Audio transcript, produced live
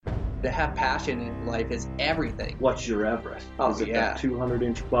To have passion in life is everything. What's your Everest? Oh, Is it yeah. that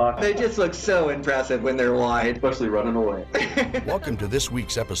 200-inch box? They just look so impressive when they're wide. Especially running away. Welcome to this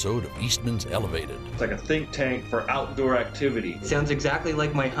week's episode of Eastman's Elevated. It's like a think tank for outdoor activity. Sounds exactly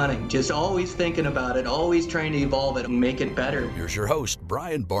like my hunting. Just always thinking about it, always trying to evolve it and make it better. Here's your host,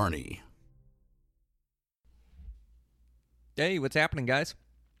 Brian Barney. Hey, what's happening, guys?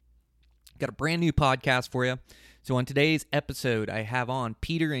 Got a brand new podcast for you. So on today's episode, I have on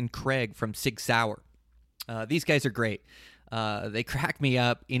Peter and Craig from Sig Sauer. These guys are great. They crack me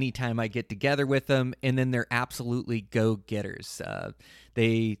up anytime I get together with them, and then they're absolutely go-getters.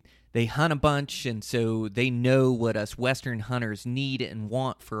 They hunt a bunch, and so they know what us Western hunters need and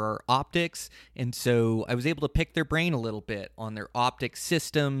want for our optics, and so I was able to pick their brain a little bit on their optic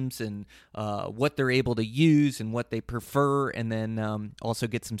systems and what they're able to use and what they prefer, and then also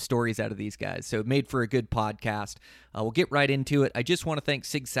get some stories out of these guys. So it made for a good podcast. We'll get right into it. I just want to thank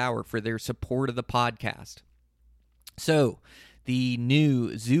Sig Sauer for their support of the podcast. So, the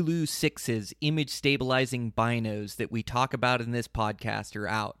new Zulu 6's image stabilizing binos that we talk about in this podcast are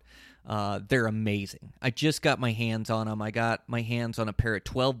out. They're amazing. I just got my hands on them. I got my hands on a pair of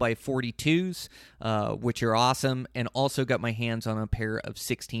 12x42s, which are awesome, and also got my hands on a pair of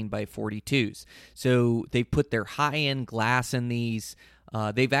 16x42s. So they put their high-end glass in these.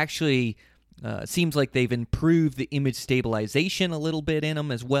 They've actually... seems like they've improved the image stabilization a little bit in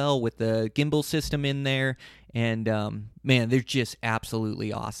them as well with the gimbal system in there. And, man, they're just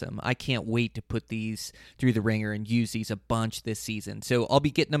absolutely awesome. I can't wait to put these through the ringer and use these a bunch this season. So I'll be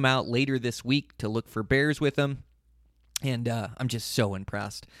getting them out later this week to look for bears with them. And I'm just so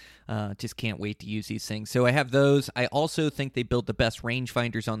impressed. Just can't wait to use these things. So I have those. I also think they build the best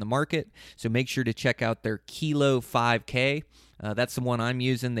rangefinders on the market. So make sure to check out their Kilo 5K. That's the one I'm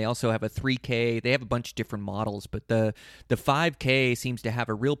using. They also have a 3K. They have a bunch of different models, but the 5K seems to have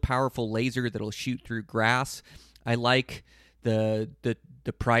a real powerful laser that'll shoot through grass. I like the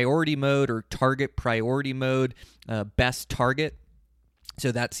priority mode or target priority mode, best target.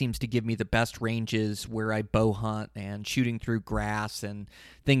 So that seems to give me the best ranges where I bow hunt and shooting through grass and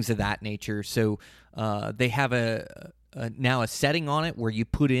things of that nature. So they have now a setting on it where you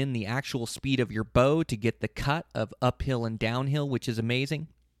put in the actual speed of your bow to get the cut of uphill and downhill, which is amazing.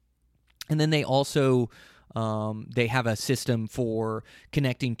 And then they also they have a system for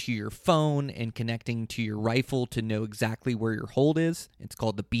connecting to your phone and connecting to your rifle to know exactly where your hold is. It's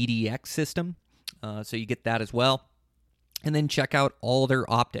called the BDX system. So you get that as well. And then check out all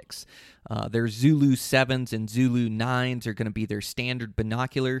their optics. Their Zulu 7s and Zulu 9s are going to be their standard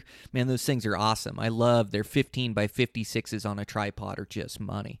binocular. Man, those things are awesome. I love their 15x56s on a tripod are just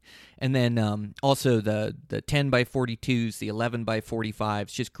money. And then also the 10x42s, the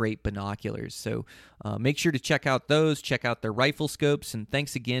 11x45s, just great binoculars. So make sure to check out those. Check out their rifle scopes. And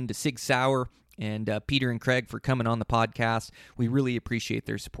thanks again to Sig Sauer and Peter and Craig for coming on the podcast. We really appreciate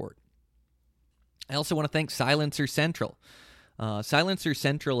their support. I also want to thank Silencer Central. Silencer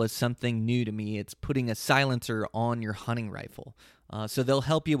Central is something new to me. It's putting a silencer on your hunting rifle. So they'll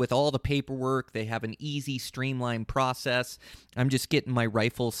help you with all the paperwork. They have an easy, streamlined process. I'm just getting my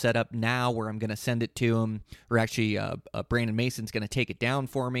rifle set up now where I'm going to send it to them. Or actually, Brandon Mason's going to take it down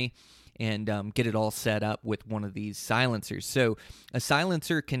for me and get it all set up with one of these silencers. So a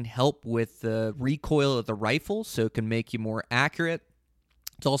silencer can help with the recoil of the rifle, so it can make you more accurate.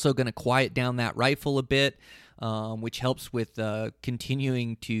 It's also going to quiet down that rifle a bit, which helps with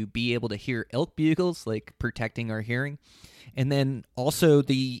continuing to be able to hear elk bugles, like protecting our hearing. And then also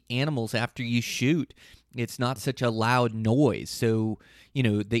the animals after you shoot, it's not such a loud noise. So,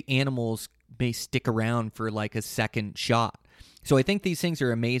 the animals may stick around for like a second shot. So I think these things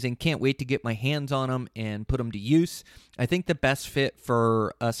are amazing. Can't wait to get my hands on them and put them to use. I think the best fit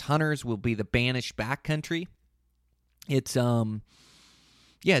for us hunters will be the banished backcountry. It's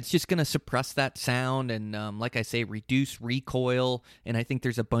it's just going to suppress that sound and, like I say, reduce recoil, and I think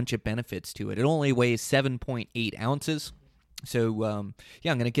there's a bunch of benefits to it. It only weighs 7.8 ounces, so, I'm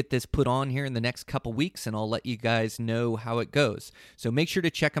going to get this put on here in the next couple weeks, and I'll let you guys know how it goes. So make sure to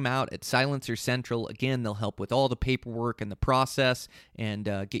check them out at Silencer Central. Again, they'll help with all the paperwork and the process and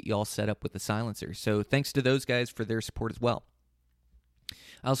get you all set up with the silencer. So thanks to those guys for their support as well.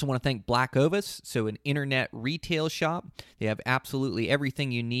 I also want to thank Black Ovis, so an internet retail shop. They have absolutely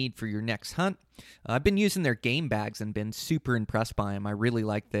everything you need for your next hunt. I've been using their game bags and been super impressed by them. I really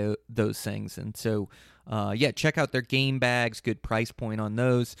like those things. And so, check out their game bags, good price point on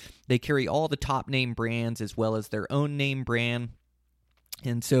those. They carry all the top name brands as well as their own name brand.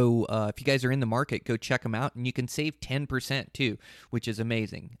 And so if you guys are in the market, go check them out, and you can save 10% too, which is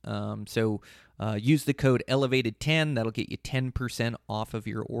amazing. So use the code ELEVATED10. That'll get you 10% off of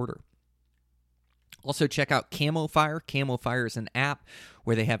your order. Also, check out Camo Fire. Camo Fire is an app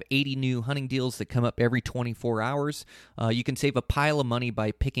where they have 80 new hunting deals that come up every 24 hours. You can save a pile of money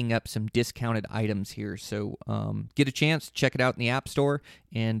by picking up some discounted items here. So get a chance, check it out in the App Store,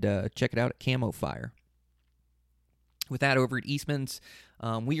 and check it out at Camo Fire. With that, over at Eastman's,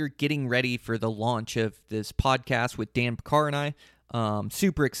 we are getting ready for the launch of this podcast with Dan Picard and I.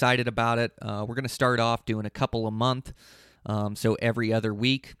 Super excited about it. We're going to start off doing a couple a month, so every other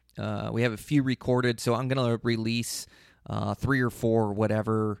week. We have a few recorded, so I'm going to release 3 or 4 or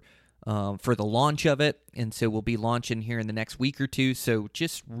whatever for the launch of it, and so we'll be launching here in the next week or two. So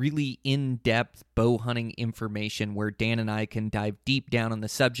just really in-depth bow hunting information where Dan and I can dive deep down on the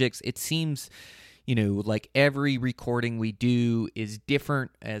subjects. It seems, like every recording we do is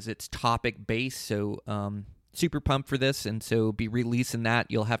different as it's topic-based, so super pumped for this, and so be releasing that.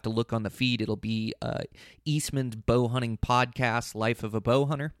 You'll have to look on the feed. It'll be Eastman's Bow Hunting Podcast, Life of a Bow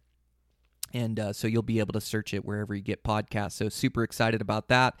Hunter. And so you'll be able to search it wherever you get podcasts. So super excited about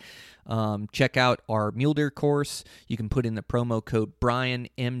that. Check out our mule deer course. You can put in the promo code Brian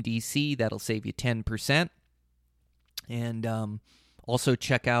MDC. That'll save you 10%. And also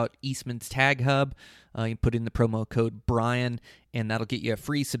check out Eastman's Tag Hub. You put in the promo code Brian, and that'll get you a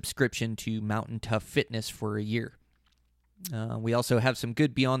free subscription to Mountain Tough Fitness for a year. We also have some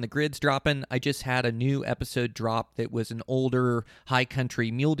good Beyond the Grids dropping. I just had a new episode drop that was an older high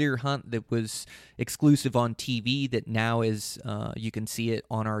country mule deer hunt that was exclusive on TV that now is, you can see it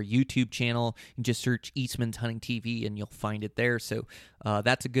on our YouTube channel. You just search Eastman's Hunting TV and you'll find it there. So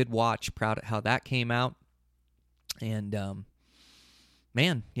that's a good watch. Proud of how that came out. And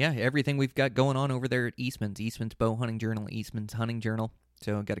man, yeah, everything we've got going on over there at Eastman's Bow Hunting Journal, Eastman's Hunting Journal.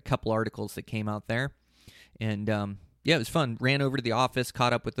 So I've got a couple articles that came out there. And yeah, it was fun. Ran over to the office,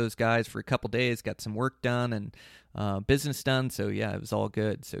 caught up with those guys for a couple days, got some work done and business done. So, yeah, it was all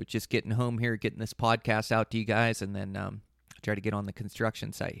good. So just getting home here, getting this podcast out to you guys, and then try to get on the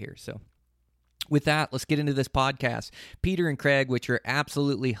construction site here. So with that, let's get into this podcast. Peter and Craig, which are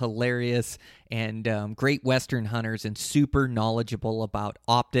absolutely hilarious and great Western hunters and super knowledgeable about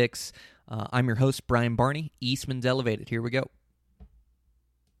optics. I'm your host, Brian Barney, Eastman's Elevated. Here we go.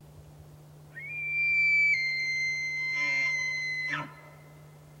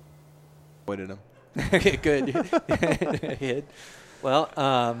 Him. Okay, good. Well,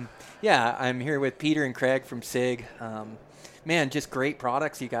 yeah, I'm here with Peter and Craig from Sig. Man, just great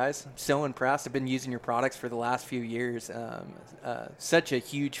products, you guys. I'm so impressed. I've been using your products for the last few years. Such a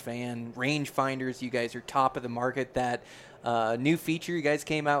huge fan. Rangefinders, you guys are top of the market. That new feature you guys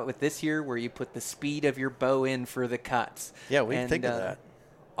came out with this year where you put the speed of your bow in for the cuts. Yeah, we think of that.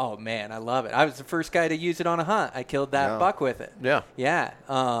 Oh, man, I love it. I was the first guy to use it on a hunt. I killed that buck with it. Yeah. Yeah.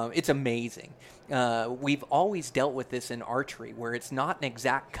 It's amazing. We've always dealt with this in archery where it's not an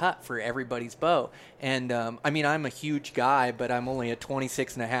exact cut for everybody's bow. And, I mean, I'm a huge guy, but I'm only a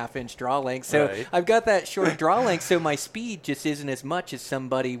 26.5-inch draw length. So right. I've got that short draw length, so my speed just isn't as much as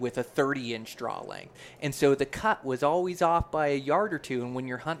somebody with a 30-inch draw length. And so the cut was always off by a yard or two. And when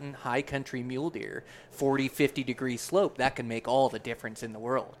you're hunting high country mule deer, 40, 50-degree slope, that can make all the difference in the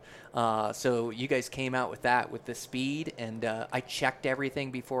world. So you guys came out with that, with the speed, and I checked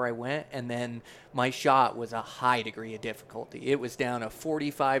everything before I went, and then my shot was a high degree of difficulty. It was down a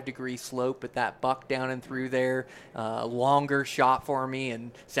 45-degree slope at that buck down and through there, longer shot for me,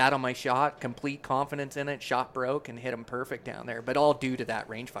 and sat on my shot, complete confidence in it, shot broke, and hit him perfect down there, but all due to that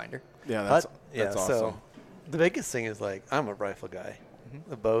rangefinder. Yeah, that's awesome. So the biggest thing is, like, I'm a rifle guy. Mm-hmm.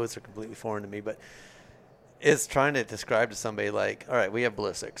 The bows are completely foreign to me, but it's trying to describe to somebody, like, all right, we have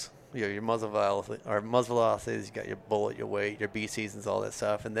ballistics. Your muzzle velocities, you got your bullet, your weight, your B seasons, all that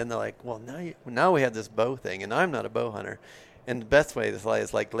stuff. And then they're like, well, now we have this bow thing, and I'm not a bow hunter. And the best way to say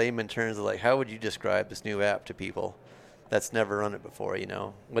is like layman terms of like, how would you describe this new app to people that's never run it before?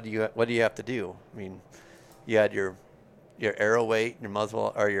 What do you have to do? I mean, you had your arrow weight, your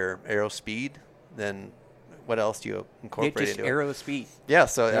muzzle, or your arrow speed. Then what else do you incorporate into it? Arrow speed. Yeah.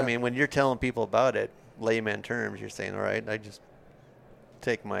 So I mean, when you're telling people about it, layman terms, you're saying, all right, I just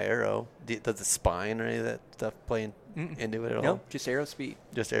take my arrow. Does the spine or any of that stuff play into it at all? No, just arrow speed.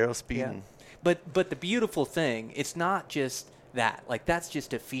 Just arrow speed. Yeah. But the beautiful thing, it's not just that. Like, that's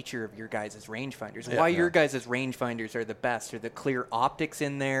just a feature of your guys' rangefinders. Yeah, Why your guys' rangefinders are the best are the clear optics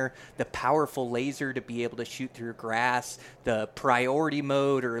in there, the powerful laser to be able to shoot through grass, the priority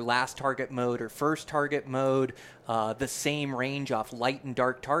mode or last target mode or first target mode. the same range off light and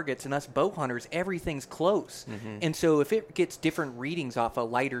dark targets, and us bow hunters, everything's close. And so if it gets different readings off a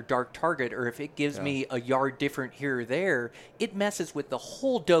light or dark target, or if it gives me a yard different here or there, it messes with the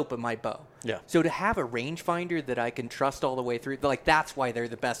whole dope of my bow. Yeah. So to have a rangefinder that I can trust all the way through, like, that's why they're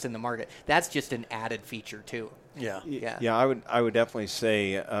the best in the market. That's just an added feature too. Yeah, I would definitely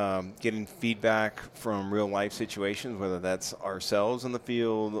say getting feedback from real life situations, whether that's ourselves in the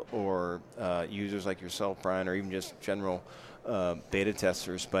field or users like yourself, Brian, or even just general beta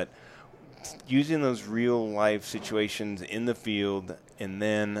testers, but using those real life situations in the field and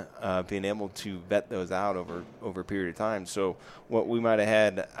then being able to vet those out over a period of time. So what we might have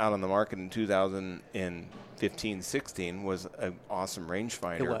had out on the market in 2015-16 was an awesome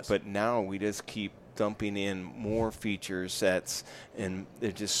rangefinder, but now we just keep dumping in more feature sets, and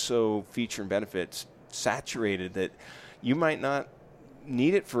they're just so feature and benefits saturated that you might not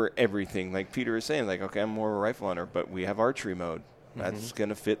need it for everything. Like Peter was saying, like, okay, I'm more of a rifle hunter, but we have archery mode. That's going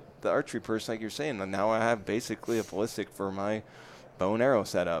to fit the archery person, like you're saying. And now I have basically a ballistic for my bow and arrow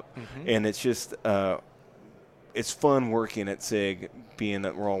setup. And it's just, it's fun working at SIG, being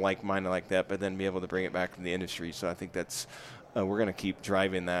that we're all like-minded like that, but then be able to bring it back to the industry. So I think that's, we're going to keep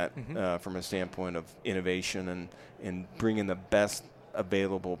driving that from a standpoint of innovation and bringing the best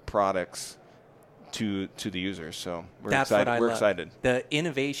available products to the users. So we're excited. We're excited. The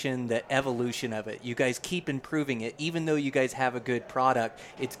innovation, the evolution of it. You guys keep improving it. Even though you guys have a good product,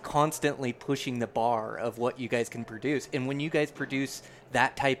 it's constantly pushing the bar of what you guys can produce. And when you guys produce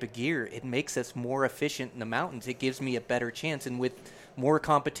that type of gear, it makes us more efficient in the mountains. It gives me a better chance. And with more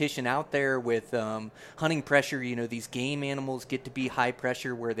competition out there with hunting pressure, these game animals get to be high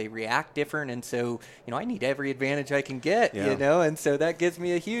pressure where they react different. And so, I need every advantage I can get, and so that gives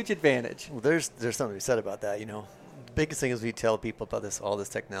me a huge advantage. Well, there's something to be said about that, The biggest thing is we tell people about all this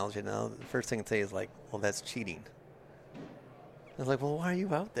technology now, the first thing to say is like, well, that's cheating. I was like, well, why are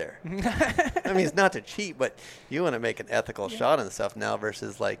you out there? I mean, it's not to cheat, but you want to make an ethical shot and stuff now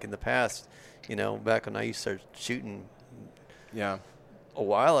versus like in the past, back when I used to start shooting. Yeah. A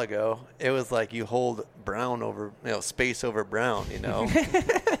while ago, it was like you hold brown over, space over brown,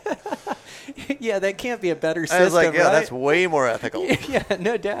 Yeah, that can't be a better system. I was like, right? That's way more ethical. Yeah,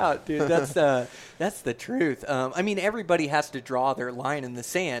 no doubt, dude. That's the truth. I mean, everybody has to draw their line in the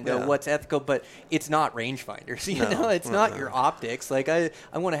sand. What's ethical, but it's not rangefinders. It's not your optics. Like I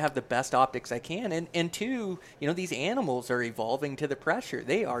want to have the best optics I can, and two, these animals are evolving to the pressure.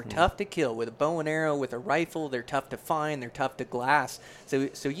 They are tough to kill with a bow and arrow, with a rifle. They're tough to find. They're tough to glass.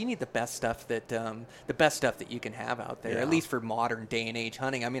 So you need the best stuff that you can have out there, at least for modern day and age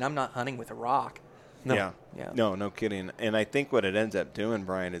hunting. I mean, I'm not hunting with a rock. No. No kidding. And I think what it ends up doing,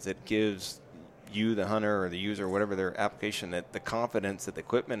 Brian, is it gives you, the hunter or the user, whatever their application, that the confidence that the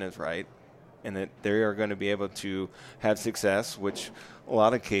equipment is right and that they are going to be able to have success, which a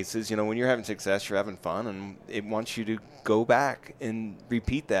lot of cases, when you're having success, you're having fun, and it wants you to go back and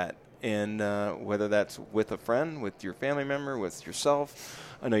repeat that. And whether that's with a friend, with your family member, with yourself.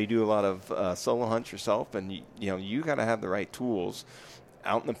 I know you do a lot of solo hunts yourself, and you got to have the right tools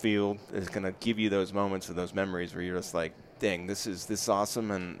out in the field is going to give you those moments and those memories where you're just like, dang, this is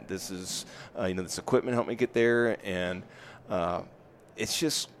awesome, and this is this equipment helped me get there, and it's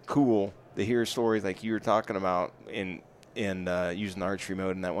just cool to hear stories like you were talking about in using archery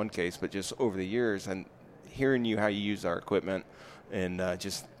mode in that one case, but just over the years and hearing how you use our equipment and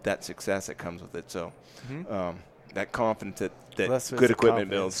just that success that comes with it. So that confidence that good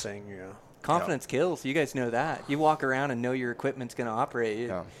equipment builds. Confidence kills. You guys know that. You walk around and know your equipment's going to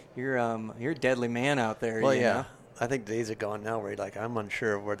operate. You're a deadly man out there. Well, know? I think days are gone now where you're like, I'm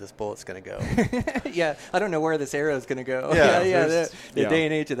unsure of where this bullet's going to go. I don't know where this arrow is going to go. The day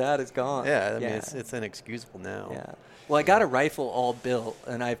and age of that is gone. I mean, it's inexcusable now. Yeah. Well, I got a rifle all built,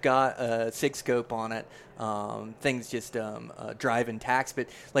 and I've got a SIG scope on it. Things just drive and tax. But,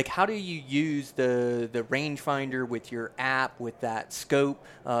 like, how do you use the rangefinder with your app, with that scope?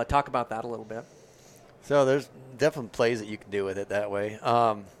 Talk about that a little bit. So there's different plays that you can do with it that way.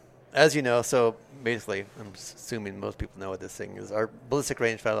 As you know, so basically, I'm assuming most people know what this thing is. Our ballistic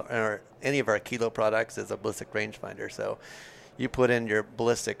rangefinder, or any of our kilo products, is a ballistic rangefinder. So you put in your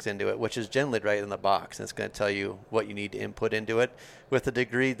ballistics into it, which is generally right in the box, and it's going to tell you what you need to input into it. With the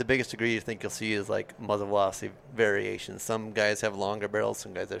biggest degree you think you'll see is like muzzle velocity variations. Some guys have longer barrels,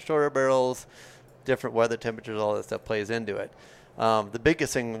 some guys have shorter barrels, different weather temperatures, all that stuff plays into it. The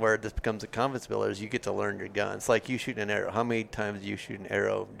biggest thing where this becomes a confidence builder is you get to learn your gun. It's like you shoot an arrow. How many times do you shoot an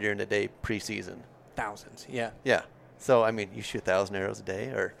arrow during the day preseason? Thousands, yeah. Yeah. So, I mean, you shoot 1,000 arrows a day,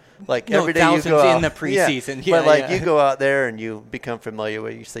 or like No, every day you thousands go out. in the preseason. Yeah, but like yeah. you go out there and you become familiar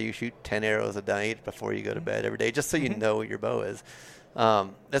with, you say you shoot 10 arrows a night before you go to bed every day, just so you know what your bow is.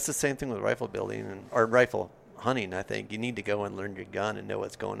 That's the same thing with rifle building or rifle hunting. I think you need to go and learn your gun and know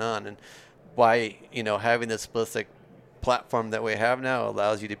what's going on. And why, having this ballistic platform that we have now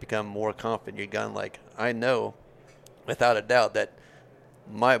allows you to become more confident in your gun. Like, I know without a doubt that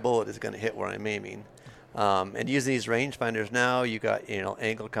my bullet is going to hit where I'm aiming. And using these rangefinders now, you got,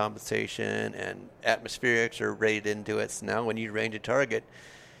 angle compensation and atmospherics are rated into it. So now when you range a target,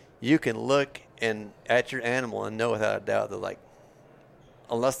 you can look at your animal and know without a doubt that, like,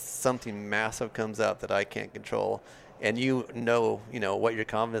 unless something massive comes up that I can't control, and what your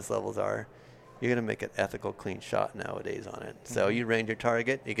confidence levels are, you're going to make an ethical, clean shot nowadays on it. So you range your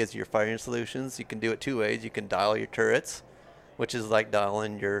target. It gives you your firing solutions. You can do it two ways. You can dial your turrets, which is like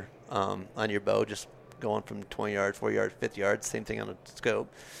dialing your on your bow, just going from 20 yards, 40 yards, 50 yards, same thing on a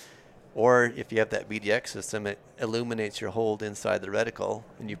scope. Or if you have that BDX system, it illuminates your hold inside the reticle,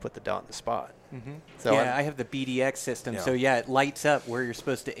 and you put the dot in the spot. Mm-hmm. So I have the BDX system. So, it lights up where you're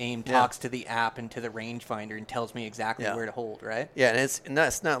supposed to aim, talks to the app and to the rangefinder, and tells me exactly where to hold, right? Yeah, and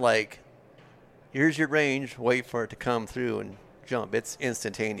that's not like, here's your range, wait for it to come through and jump. It's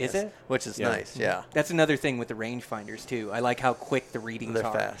instantaneous. Is it? Which is nice, yeah. That's another thing with the rangefinders, too. I like how quick the readings They're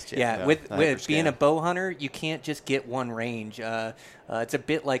are. fast, With being a bow hunter, you can't just get one range. It's a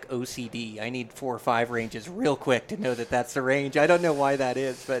bit like OCD. I need 4 or 5 ranges real quick to know that that's the range. I don't know why that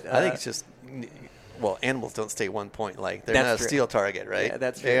is, but I think it's just, animals don't stay one point. Like, they're not a steel target, right? Yeah,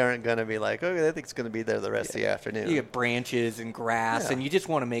 that's true. They aren't going to be like, okay, I think it's going to be there the rest of the afternoon. You get branches and grass, and you just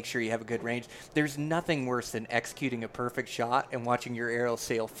want to make sure you have a good range. There's nothing worse than executing a perfect shot and watching your arrow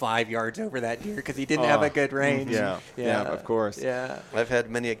sail 5 yards over that deer because he didn't have a good range. Yeah, of course. Yeah. I've had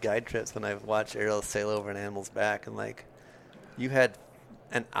many guide trips when I've watched arrows sail over an animal's back, and like, you had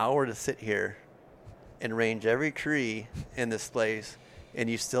an hour to sit here and range every tree in this place, and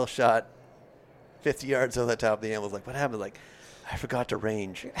you still shot 50 yards over the top of the animal. Like, what happened? Like, I forgot to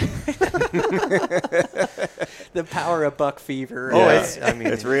range. The power of buck fever. Oh,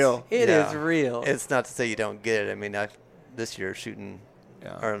 it's real. It is real. It's not to say you don't get it. I mean, this year shooting,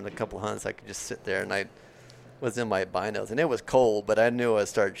 or in a couple hunts, I could just sit there, and I was in my binos, and it was cold, but I knew I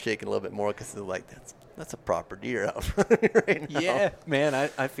started shaking a little bit more because like, that's a proper deer out right now. Yeah, man,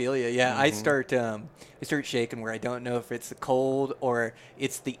 I feel you. Yeah, I start shaking where I don't know if it's the cold or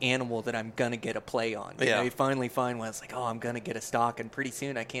it's the animal that I'm gonna get a play on. You know, you finally find one. It's like, I'm gonna get a stock, and pretty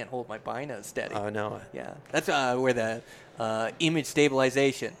soon I can't hold my binos steady. Oh no. Yeah, that's where the image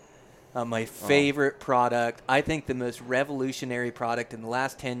stabilization. My favorite product. I think the most revolutionary product in the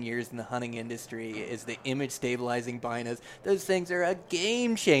last 10 years in the hunting industry is the image stabilizing binos. Those things are a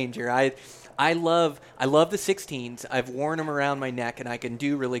game changer. I love the 16s. I've worn them around my neck, and I can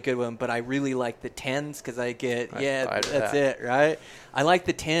do really good with them, but I really like the 10s because I get, that's it, right? I like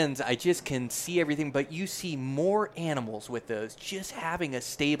the 10s. I just can see everything, but you see more animals with those just having a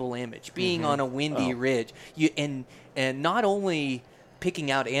stable image, being on a windy ridge. And not only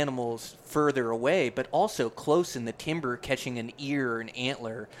picking out animals further away, but also close in the timber, catching an ear or an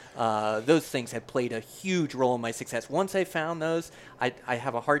antler. Those things have played a huge role in my success. Once I found those, I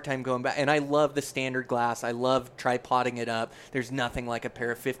have a hard time going back. And I love the standard glass. I love tripoding it up. There's nothing like a pair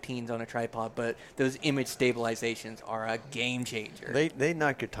of 15s on a tripod, but those image stabilizations are a game changer. They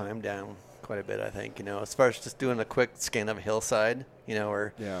knock your time down quite a bit, I think, as far as just doing a quick scan of a hillside,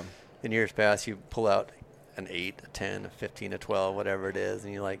 or in years past you pull out an 8, a 10, a 15, a 12, whatever it is,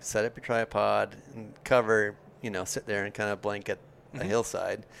 and you like set up your tripod and cover, sit there and kind of blanket a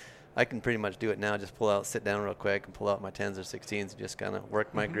hillside. I can pretty much do it now. Just sit down real quick and pull out my 10s or 16s and just kind of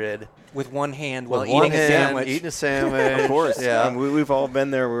work my grid. With one hand while eating a sandwich. Eating a sandwich. Of course. Yeah. We've all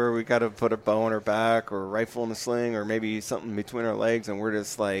been there where we got to put a bow on our back or a rifle in the sling or maybe something between our legs, and we're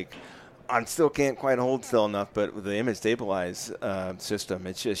just like, I still can't quite hold still enough, but with the image stabilize system,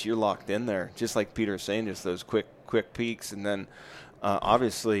 it's just you're locked in there. Just like Peter's saying, just those quick peaks, and then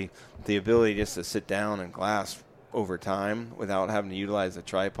obviously the ability just to sit down and glass over time without having to utilize a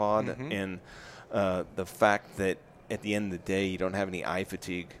tripod, and the fact that at the end of the day you don't have any eye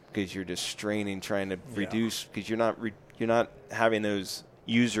fatigue because you're just straining trying to reduce, because you're not having those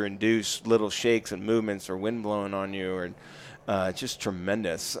user-induced little shakes and movements or wind blowing on you, or just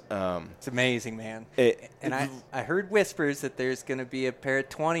tremendous. It's amazing, man. I heard whispers that there's going to be a pair of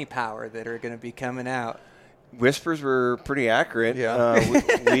 20 power that are going to be coming out. whispers were pretty accurate. Yeah.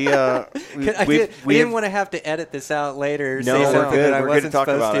 I didn't want to have to edit this out later. No, say we're something good. that I We're good wasn't to talk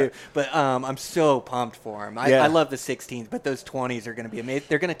supposed about to. it. But I'm so pumped for them. Yeah. I love the 16s, but those 20s are going to be amazing.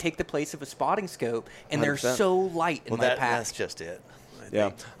 They're going to take the place of a spotting scope, and they're 100%. so light in my pack. That's just it.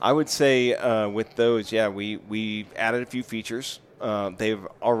 Yeah, I would say with those, we added a few features. They've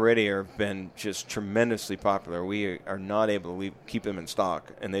already been just tremendously popular. We are not able to keep them in stock,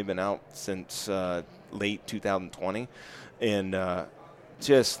 and they've been out since late 2020. And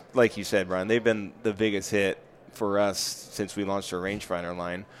just like you said, Brian, they've been the biggest hit for us since we launched our rangefinder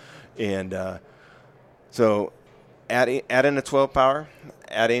line. And so add in a 12 power,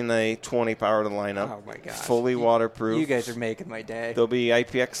 adding a 20 power to the lineup. Oh, my gosh. Fully waterproof. You guys are making my day. They'll be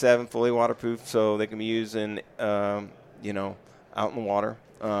IPX7 fully waterproof, so they can be used in, out in the water.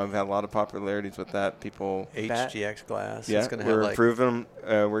 We've had a lot of popularities with that. People HGX glass. Yeah, it's gonna we're have improving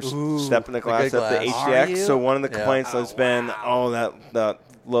them. We're stepping the glass good up to glass. Are HGX. you? So one of the Yeah. complaints has been, that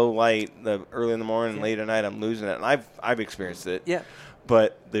low light, the early in the morning, Yeah. late at night, I'm losing it. And I've experienced it. Yeah.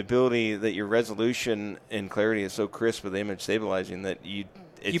 But the ability that your resolution and clarity is so crisp with image stabilizing that you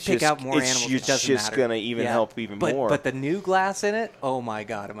pick out more animals. It doesn't just matter. going to even help even more. But the new glass in it, oh my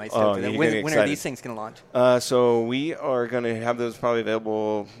God, am I stoked Oh, for that? you're When getting are excited. these things going to launch? So we are going to have those probably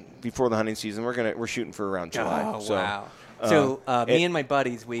available before the hunting season. We're shooting for around July. Oh, so, wow. So me and my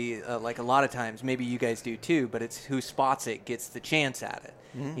buddies, we like a lot of times, maybe you guys do too, but it's who spots it gets the chance at it.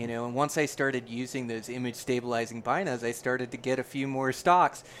 Mm-hmm. And once I started using those image stabilizing binos, I started to get a few more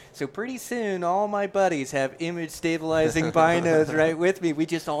stocks. So pretty soon, all my buddies have image stabilizing binos right with me. We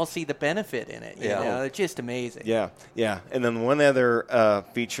just all see the benefit in it. You know? It's just amazing. Yeah. And then one other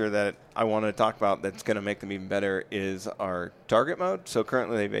feature that I want to talk about that's going to make them even better is our target mode. So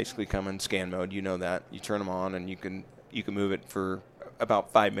currently they basically come in scan mode. You know that. You turn them on and you can move it for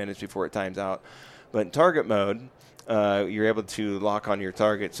about 5 minutes before it times out. But in target mode, you're able to lock on your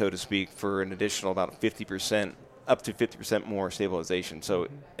target, so to speak, for an additional about 50%, up to 50% more stabilization. So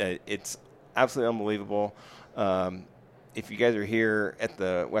it's absolutely unbelievable. If you guys are here at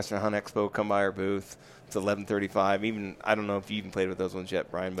the Western Hunt Expo, come by our booth. It's 11:35. Even I don't know if you even played with those ones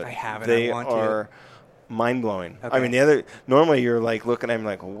yet, Brian, but I haven't. they I want to. are mind-blowing. Okay. I mean, normally you're like looking at them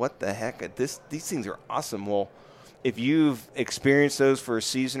like, what the heck? These things are awesome. Well, if you've experienced those for a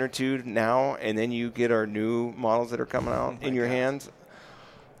season or two now, and then you get our new models that are coming out in your hands,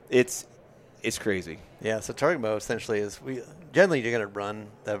 it's crazy. Yeah, so target mode essentially is generally you're going to run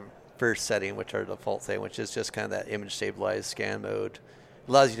the first setting, which are the default setting, which is just kind of that image stabilized scan mode.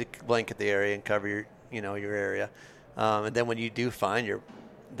 Allows you to blanket the area and cover your area. And then when you do find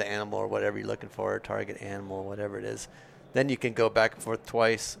the animal or whatever you're looking for, target animal, whatever it is, then you can go back and forth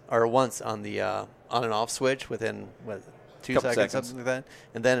twice or once on the on and off switch within 2 seconds, something like that.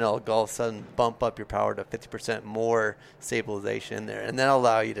 And then it'll all of a sudden bump up your power to 50% more stabilization in there. And that'll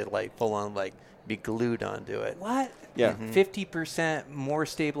allow you to full on be glued onto it. What? Yeah. 50% more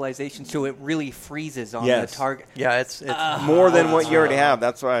stabilization, so it really freezes on Yes. the target. Yeah, it's More than what you already have.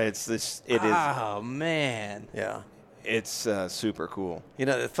 That's why it is. Oh, man. Yeah. It's super cool.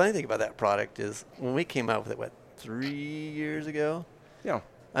 The funny thing about that product is when we came out with it, 3 years ago? Yeah.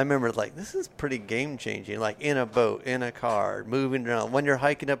 I remember this is pretty game changing. In a boat, in a car, moving around. When you're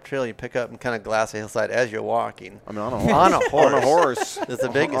hiking up trail, you pick up and kind of glass a hillside as you're walking. I mean, on a horse. On a horse. On a horse. That's the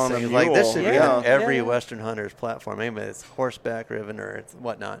biggest On a thing. mule. This should be Yeah. on every Yeah. Western hunter's platform. Maybe it's horseback driven or it's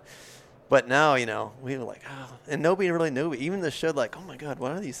whatnot. But now, we were and nobody really knew. Even the show, oh my God,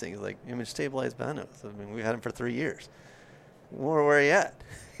 what are these things? Image stabilized binos. I mean, we had them for 3 years. Where are you at?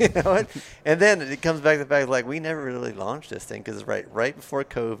 And then it comes back to the fact we never really launched this thing because right before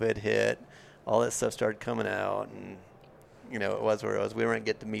COVID hit, all that stuff started coming out, and it was where it was. We weren't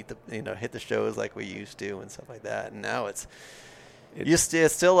get to meet hit the shows like we used to and stuff like that. And now it's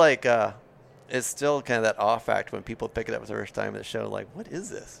still it's still kind of that off factor when people pick it up for the first time at the show. What is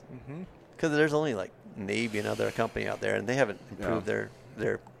this? Because there's only maybe another company out there, and they haven't improved their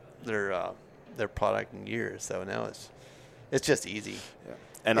product in years. So now it's just easy. Yeah.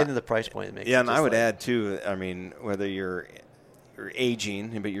 And the price point it makes. Yeah, it and just I would add too. I mean, whether you're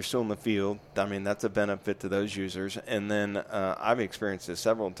aging, but you're still in the field. I mean, that's a benefit to those users. And then I've experienced this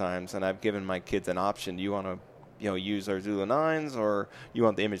several times, and I've given my kids an option. Do you want to, use our Zulu 9s, or you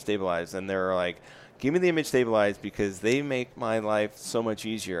want the image stabilized? And they're like, give me the image stabilized because they make my life so much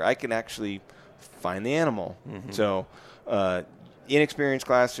easier. I can actually find the animal. Mm-hmm. So, inexperienced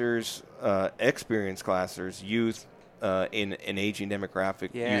classers, experienced classers, youth. In aging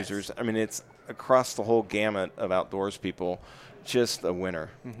demographic users. I mean, it's across the whole gamut of outdoors people, just a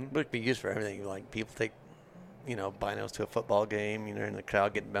winner. Mm-hmm. But it can be used for everything. People take, binos to a football game, in the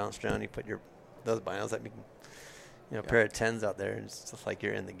crowd getting bounced around. You put those binos a pair of 10s out there, and it's just like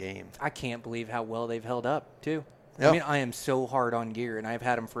you're in the game. I can't believe how well they've held up, too. Yep. I mean, I am so hard on gear, and I've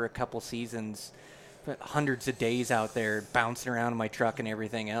had them for a couple seasons, hundreds of days out there, bouncing around in my truck and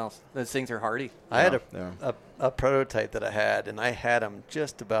everything else. Those things are hardy. I had a prototype that I had them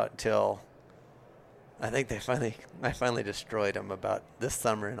just about till I think I finally destroyed them about this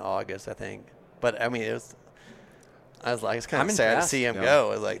summer in August, I think. But I mean, I was kind of sad to see them go.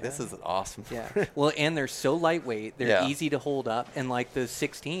 I was like, this is awesome. Yeah. Well, and they're so lightweight. They're easy to hold up. And like the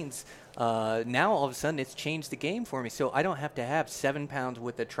 16s, now all of a sudden it's changed the game for me. So I don't have to have 7 pounds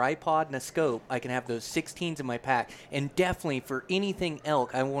with a tripod and a scope. I can have those 16s in my pack. And definitely for anything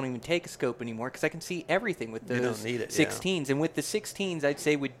elk, I won't even take a scope anymore because I can see everything with those you don't need it, 16s. And with the 16s, I'd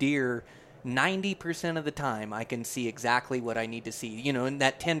say with deer, 90% of the time I can see exactly what I need to see. And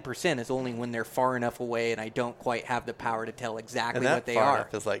that 10% is only when they're far enough away and I don't quite have the power to tell exactly what they are.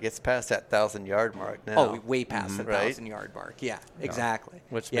 It's like it's past that 1,000-yard mark now. Oh, way past the right? 1,000-yard mark. Yeah, exactly.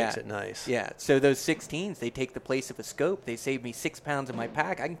 Which makes it nice. Yeah. So those 16s, they take the place of a scope. They save me 6 pounds in my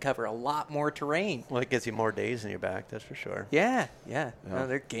pack. I can cover a lot more terrain. Well, it gives you more days in your back, that's for sure. Yeah. No,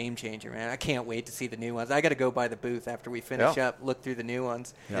 they're game changer, man. I can't wait to see the new ones. I got to go by the booth after we finish up, look through the new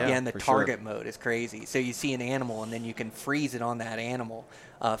ones. Yeah, and the target mode is crazy. So you see an animal, and then you can freeze it on that animal.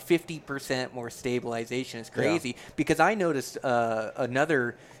 50% more stabilization is crazy because I noticed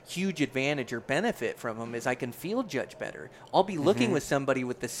another huge advantage or benefit from them is I can field judge better. I'll be looking with somebody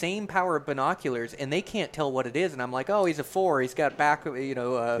with the same power of binoculars, and they can't tell what it is, and I'm like, oh, he's a 4. He's got back,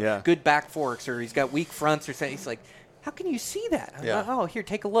 good back forks, or he's got weak fronts, or something. He's like, how can you see that? I'm like, oh, here,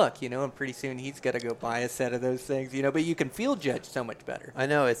 take a look, and pretty soon he's got to go buy a set of those things, but you can field judge so much better. I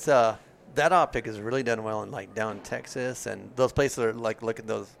know it's that optic is really done well in like down Texas and those places are like look at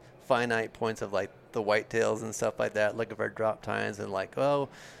those finite points of like the whitetails and stuff like that. Look at our drop times and like, oh,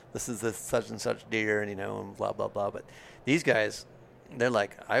 this is this such and such deer and and blah blah blah. But these guys, they're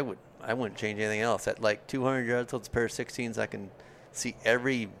like, I wouldn't change anything else. At like 200 yards with a pair of 16s, I can see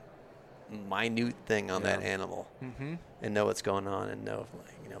every minute thing on that animal and know what's going on and know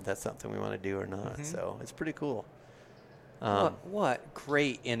if that's something we want to do or not. So it's pretty cool. What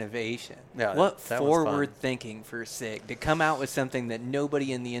great innovation. Yeah, what that forward thinking for SIG to come out with something that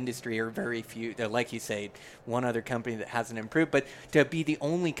nobody in the industry or very few, like you say, one other company that hasn't improved, but to be the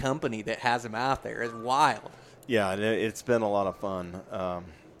only company that has them out there is wild. Yeah, it's been a lot of fun.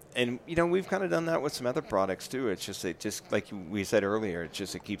 And, we've kind of done that with some other products, too. It's just like we said earlier,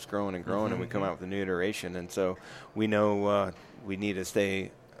 it keeps growing and growing, and we come out with a new iteration. And so we know we need to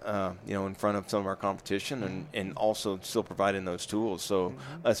stay in front of some of our competition and also still providing those tools. So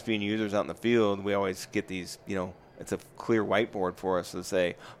us being users out in the field, we always get these, it's a clear whiteboard for us to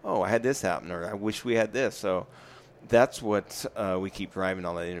say, oh, I had this happen, or I wish we had this. So that's what we keep driving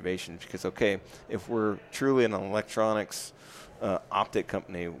all that innovation because, okay, if we're truly an electronics optic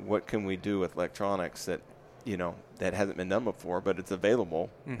company, what can we do with electronics that, that hasn't been done before, but it's available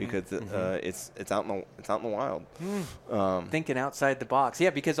because it's out in the wild. Thinking outside the box,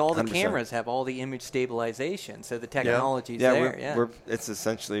 because all the 100%. Cameras have all the image stabilization, so the technology's there. It's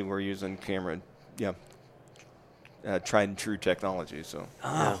essentially we're using camera, tried and true technology. So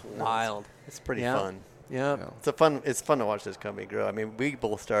wild! It's pretty fun. Yeah, it's fun to watch this company grow. I mean, we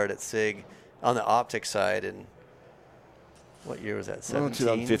both started at SIG on the optic side and. What year was that?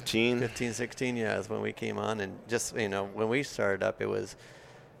 2015. 15, 16, is when we came on. And just, when we started up, it was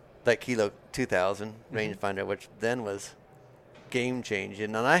that Kilo 2000 rangefinder, which then was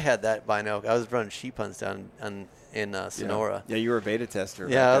game-changing. And I had that binocular. I was running sheep hunts down in Sonora. Yeah, you were a beta tester.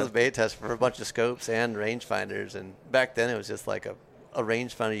 Yeah, I was a beta tester for a bunch of scopes and rangefinders. And back then, it was just like a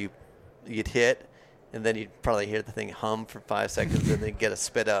rangefinder you'd hit, and then you'd probably hear the thing hum for 5 seconds and then get a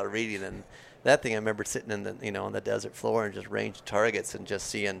spit-out reading. And that thing, I remember sitting in the on the desert floor and just range targets and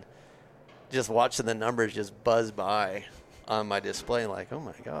just watching the numbers just buzz by on my display, like, oh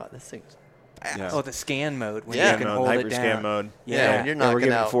my god, this thing's fast. Yeah. Oh, the scan mode when you can hold it down. Hyperscan mode. Yeah, and you're knocking we're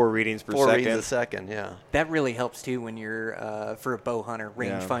giving out 4 readings per second. 4 readings a second. Yeah, that really helps too when you're for a bow hunter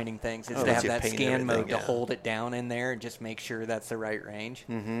range finding things. Is to have that scan mode to hold it down in there and just make sure that's the right range.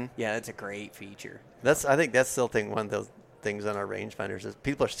 Yeah, that's a great feature. I think that's still one of those things on our rangefinders is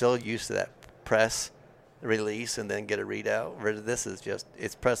people are still used to that. Press, release, and then get a readout. Whereas this is just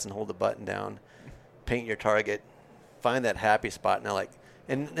it's press and hold the button down, paint your target, find that happy spot. Now,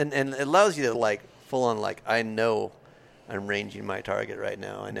 and it allows you to full on I know I'm ranging my target right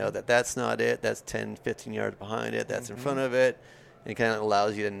now. I know that's not it. That's 10, 15 yards behind it. That's in front of it. And it kind of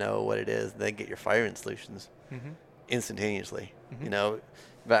allows you to know what it is. And then get your firing solutions instantaneously.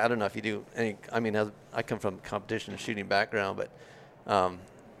 But I don't know if you do any. I mean, I come from a competition shooting background, but.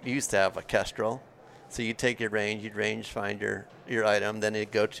 You used to have a Kestrel, So you take your range, you'd range find your item, then you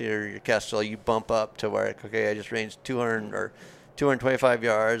go to your kestrel, you bump up to where, okay, I just ranged 200 or 225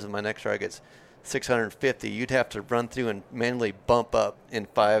 yards, and my next target's 650. You'd have to run through and manually bump up in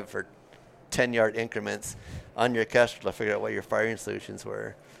 5 or 10-yard increments on your kestrel to figure out what your firing solutions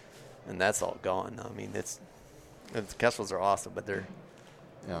were, and that's all gone. I mean, the kestrels are awesome, but they're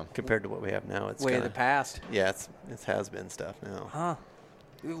compared to what we have now, it's way of the past. Yeah, it has been stuff now. Huh.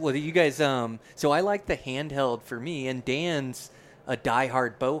 Well, you guys, so I like the handheld for me, and Dan's a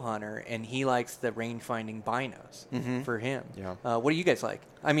diehard bow hunter, and he likes the range-finding binos for him. Yeah. What do you guys like?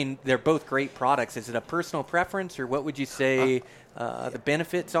 I mean, they're both great products. Is it a personal preference, or what would you say the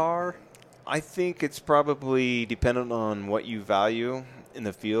benefits are? I think it's probably dependent on what you value in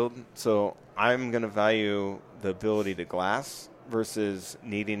the field. So I'm going to value the ability to glass versus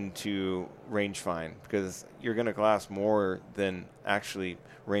needing to range find, because you're going to glass more than actually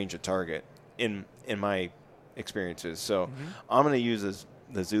range a target in my experiences. So I'm going to use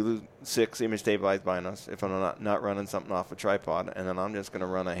the Zulu 6 image stabilized binos if I'm not running something off a tripod, and then I'm just going to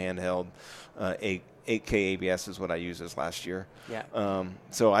run a handheld 8K ABS is what I used this last year. Yeah.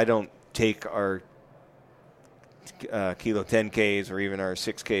 So I don't take our Kilo 10Ks or even our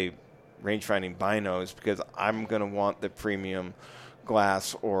 6K range-finding binos, because I'm going to want the premium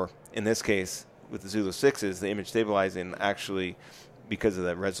glass, or in this case with the Zulu 6s, the image stabilizing actually because of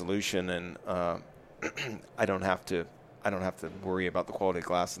the resolution, and I don't have to worry about the quality of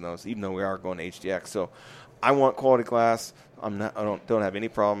glass in those, even though we are going to HDX. So I want quality glass. I don't have any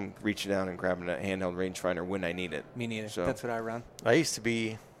problem reaching down and grabbing a handheld rangefinder when I need it. Me neither. So that's what I run. I used to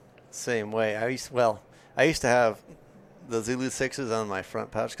be the same way. I used to have the Zulu 6s on my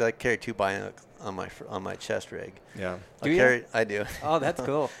front pouch, because I carry 2 binos on my chest rig. Yeah. I do. Oh, that's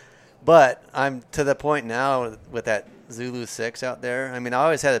cool. But I'm to the point now with that Zulu 6 out there. I mean, I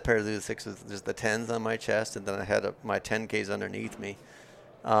always had a pair of Zulu 6s, just the 10s on my chest, and then I had my 10Ks underneath me.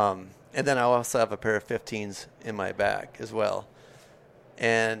 And then I also have a pair of 15s in my back as well.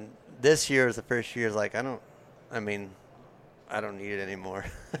 And this year is the first year, like, I don't need it anymore.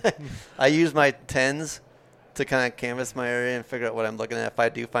 I use my 10s to kind of canvas my area and figure out what I'm looking at. If I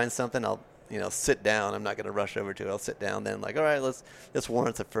do find something, I'll sit down. I'm not going to rush over to it. I'll sit down then, like, all right, this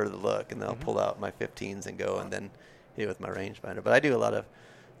warrants a further look, and then I'll pull out my 15s and go, and then hit with my rangefinder. But I do a lot of,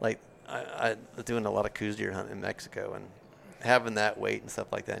 like, I was doing a lot of coos deer hunting in Mexico, and having that weight and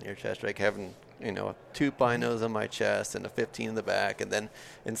stuff like that in your chest, like having 2 binos on my chest and a 15 in the back, and then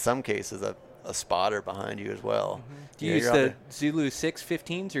in some cases a spotter behind you as well. Do you use the Zulu 6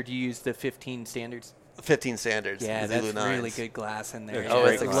 15s, or do you use the 15 standards? 15 standards. Yeah, that's really good glass in there. Oh,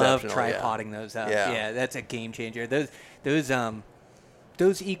 it's I love exceptional, tripoding those up. Yeah, that's a game changer.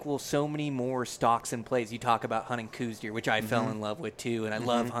 Those equal so many more stalks and plays. You talk about hunting coos deer, which I fell in love with too, and I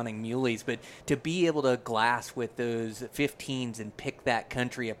love hunting muleys. But to be able to glass with those 15s and pick that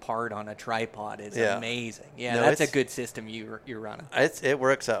country apart on a tripod is amazing. Yeah, no, that's a good system you're running. It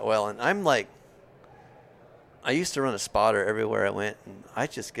works out well, and I'm like, I used to run a spotter everywhere I went, and I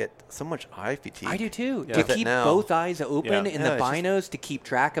just get so much eye fatigue. I do too. To keep both eyes open in the binos to keep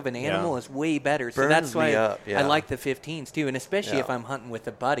track of an animal is way better. So that's why I like the 15s too, and especially if I'm hunting with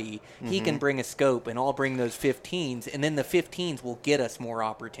a buddy, he can bring a scope, and I'll bring those 15s, and then the 15s will get us more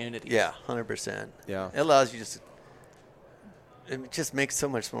opportunities. Yeah, 100%. Yeah, it allows you it just makes so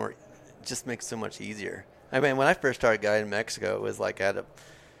much more. It just makes so much easier. I mean, when I first started guiding in Mexico, it was like I had it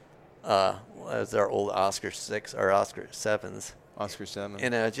was our old Oscar 6 or Oscar 7s. Oscar 7.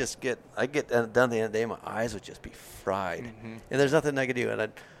 And I get done at the end of the day, my eyes would just be fried. And there's nothing I could do.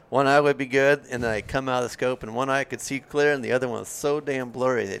 And one eye would be good, and then I'd come out of the scope, and one eye could see clear, and the other one was so damn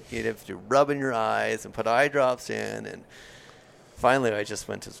blurry that you'd have to rub in your eyes and put eye drops in. And finally, I just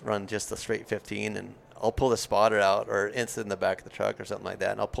went to run just a straight 15, and I'll pull the spotter out, or it's in the back of the truck or something like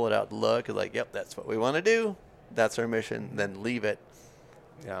that, and I'll pull it out to look, and like, yep, that's what we want to do. That's our mission. Then leave it.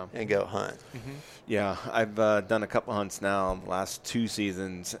 Yeah, and go hunt. Yeah, I've done a couple hunts now the last 2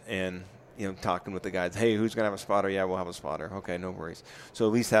 seasons, and talking with the guys, hey, who's gonna have a spotter? Yeah, we'll have a spotter. Okay, no worries. So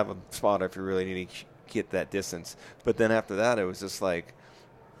at least have a spotter if you really need to get that distance. But then after that, it was just like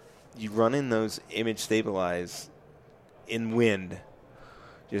you run in those image stabilize in wind,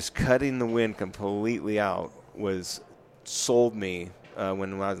 just cutting the wind completely out sold me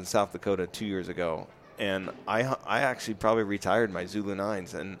when I was in South Dakota 2 years ago. And I actually probably retired my Zulu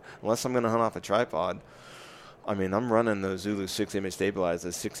 9s. And unless I'm going to hunt off a tripod, I mean, I'm running those Zulu 6 image stabilized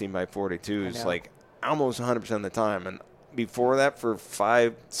as 16x42s like almost 100% of the time. And before that, for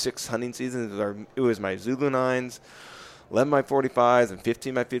 5-6 hunting seasons, it was my Zulu 9s, 11x45s, and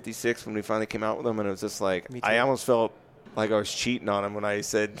 15x56 when we finally came out with them. And it was just like I almost felt like I was cheating on him when I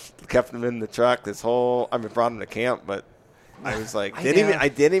said kept him in the truck brought him to camp, but I was like,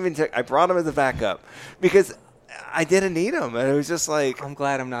 I brought him as a backup because I didn't need him, and it was just like, I'm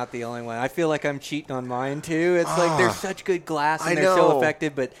glad I'm not the only one. I feel like I'm cheating on mine too. It's like they're such good glass and they're so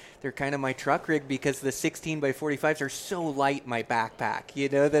effective, but they're kind of my truck rig because the 16 by 45s are so light in my backpack,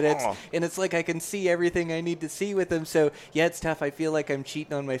 and it's like I can see everything I need to see with them. So yeah, it's tough. I feel like I'm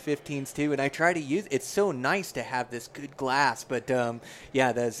cheating on my 15s too, and I try to use. It's so nice to have this good glass, but those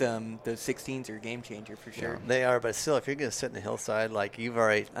 16s are a game changer for sure. Yeah, they are, but still, if you're gonna sit in the hillside, like you've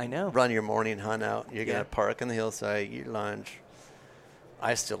already, run your morning hunt out, you're gonna park on the hillside, eat lunch.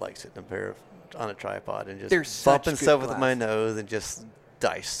 I still like sitting on a tripod and just bumping stuff with my nose and just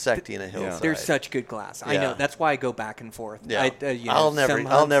dissecting a hillside. They're such good glass. I know. That's why I go back and forth. Yeah. I'll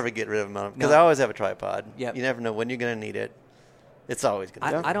never get rid of them because I always have a tripod. Yep. You never know when you're going to need it. It's always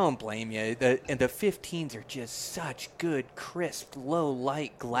going to be. I don't blame you. And the 15s are just such good, crisp, low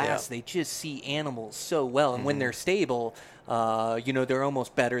light glass. Yeah. They just see animals so well. And when they're stable, they're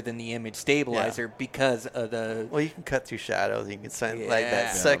almost better than the image stabilizer because of the... Well, you can cut through shadows. You can send like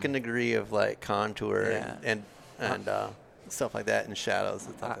that second degree of like contour and stuff like that in shadows.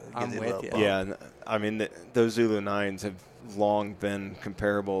 I'm with you. Yeah, I mean, those Zulu 9s have long been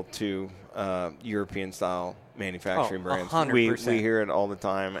comparable to European style manufacturing brands. 100%. We hear it all the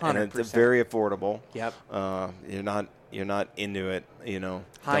time, 100%. And it's very affordable. Yep. You're not into it,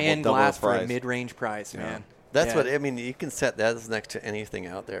 high end glass for a mid range price, man. That's what I mean. You can set that next to anything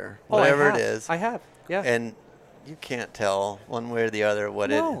out there, whatever it is. I have, yeah. And you can't tell one way or the other what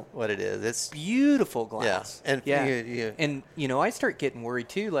it is. It's beautiful glass. Yeah. And and I start getting worried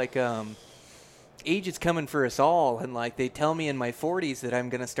too. Like age is coming for us all, and like they tell me in my 40s that I'm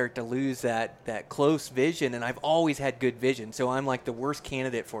going to start to lose that close vision, and I've always had good vision, so I'm like the worst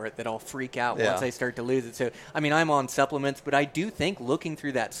candidate for it, that I'll freak out once I start to lose it. So I mean, I'm on supplements, but I do think looking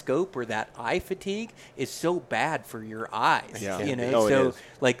through that scope or that eye fatigue is so bad for your eyes. So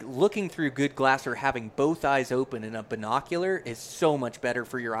like looking through good glass or having both eyes open in a binocular is so much better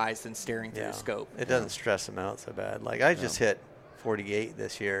for your eyes than staring through a scope. It doesn't stress them out so bad. Like I just hit 48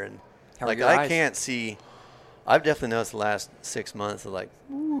 this year, and I eyes? can't see. I've definitely noticed the last 6 months of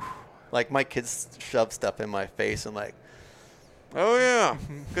like my kids shove stuff in my face and like, oh yeah,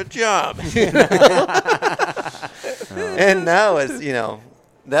 good job. And now it's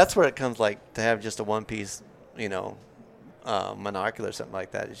that's where it comes like to have just a one piece monocular or something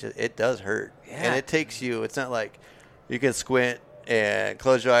like that. It's just, it does hurt, and it takes you. It's not like you can squint and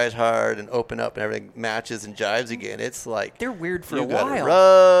close your eyes hard and open up and everything matches and jives again. It's like they're weird for a while. You got to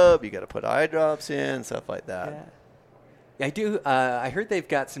rub, you got to put eye drops in, stuff like that. Yeah. I do. I heard they've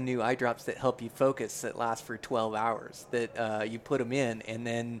got some new eye drops that help you focus that last for 12 hours. That you put them in, and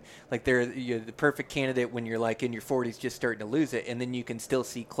then like you're the perfect candidate when you're like in your 40s, just starting to lose it, and then you can still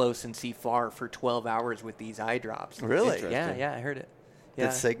see close and see far for 12 hours with these eye drops. Really? Yeah, I heard it. Yeah.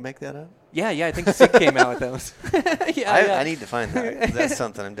 Did Sig make that up? Yeah, I think Sig came out with those. I need to find that. That's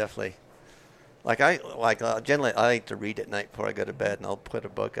something I'm definitely generally I like to read at night before I go to bed, and I'll put a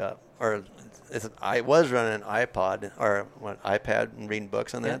book up. Or I was running an iPod or iPad and reading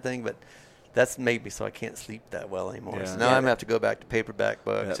books on that thing, but that's maybe so I can't sleep that well anymore. Yeah. So now I'm going to have to go back to paperback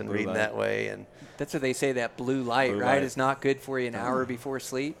books and reading that way. And that's what they say, that blue light, right, is not good for you an hour before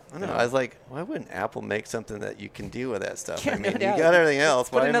sleep. I know. I was like, why wouldn't Apple make something that you can do with that stuff? I mean, you got everything else.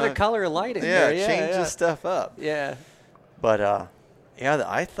 Put another color of light in there. Yeah, change the stuff up. Yeah. But, the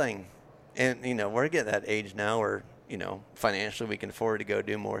eye thing, and, we're getting that age now where, financially we can afford to go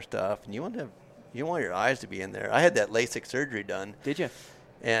do more stuff. And you want your eyes to be in there. I had that LASIK surgery done. Did you?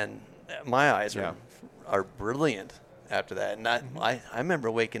 And my eyes are brilliant after that. And I remember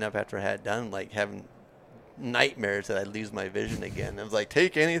waking up after I had it done, like having nightmares that I'd lose my vision again. I was like,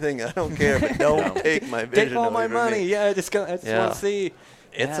 take anything, I don't care, but don't take my vision. Take all my money. Yeah, I just want to see.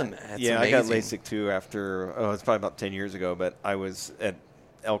 It's amazing. I got LASIK too after, it's probably about 10 years ago, but I was at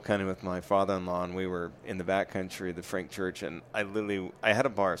elk hunting with my father-in-law, and we were in the backcountry of the Frank Church, and I had a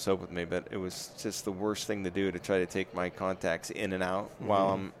bar of soap with me, but it was just the worst thing to do to try to take my contacts in and out while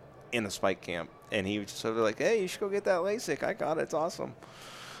I'm in a spike camp. And he was just sort of like, hey, you should go get that LASIK. I got it. It's awesome.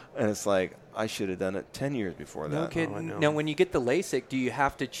 And it's like, I should have done it 10 years before that. No kidding. Now, when you get the LASIK, do you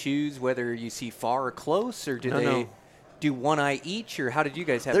have to choose whether you see far or close, or do they do one eye each, or how did you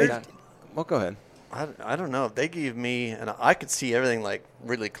guys have it done? Well, go ahead. I don't know. If they gave me, and I could see everything like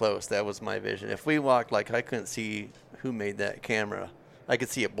really close. That was my vision. If we walked, like I couldn't see who made that camera. I could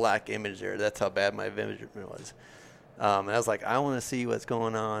see a black image there. That's how bad my vision was. And I was like, I want to see what's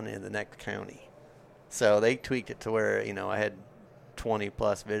going on in the next county. So they tweaked it to where, I had 20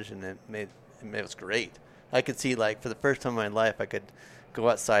 plus vision, and it was great. I could see, like, for the first time in my life, I could go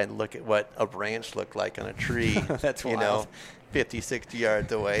outside and look at what a branch looked like on a tree. That's you wild. know, 50, 60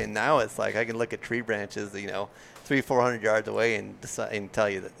 yards away. And now it's like I can look at tree branches, 300-400 yards away and decide and tell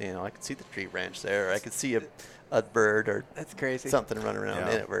you that, I could see the tree branch there, or I could see a bird or That's crazy. something running around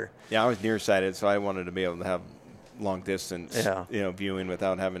in it. Yeah, I was nearsighted, so I wanted to be able to have long distance, viewing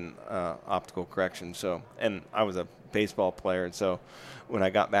without having optical correction. So, and I was a baseball player, and so when I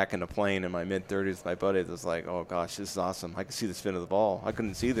got back into playing in my mid-30s, my buddies was like, "Oh gosh, this is awesome! I can see the spin of the ball. I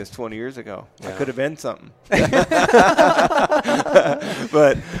couldn't see this 20 years ago. I could have been something."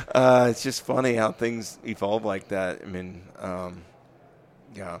 But it's just funny how things evolve like that. I mean,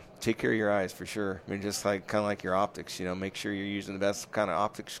 take care of your eyes for sure. I mean, just kind of like your optics. Make sure you're using the best kind of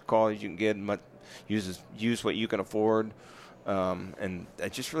optics quality you can get. Use what you can afford, and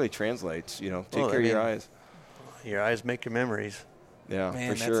it just really translates. Take care of your eyes. Your eyes make your memories. Yeah,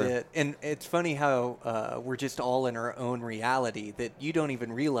 Man, for sure. that's it. And it's funny how we're just all in our own reality that you don't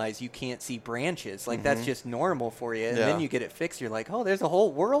even realize you can't see branches. Like, that's just normal for you. And then you get it fixed. You're like, oh, there's a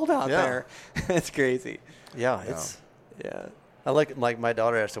whole world out there. That's crazy. Yeah, I like my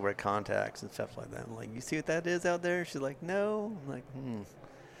daughter has to wear contacts and stuff like that. I'm like, you see what that is out there? She's like, no. I'm like,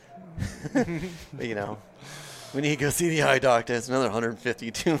 But, we need to go see the eye doctor. It's another $150,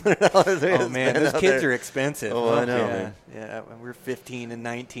 $200. Oh, man, those kids are expensive. Oh, I know, man. Yeah, when we're 15 and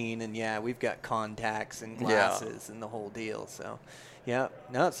 19, and, we've got contacts and glasses and the whole deal. So, no,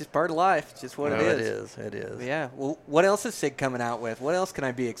 it's just part of life. It's just what it is. It is. Yeah. Well, what else is Sig coming out with? What else can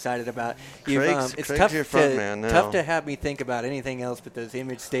I be excited about? Craig's your front man now. Tough to have me think about anything else but those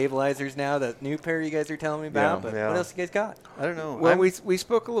image stabilizers now, that new pair you guys are telling me about. But what else you guys got? I don't know. Well, we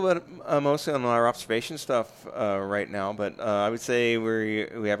spoke a little bit mostly on our observation stuff right now, but I would say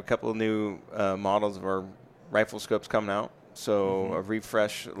we have a couple of new models of our rifle scopes coming out. So a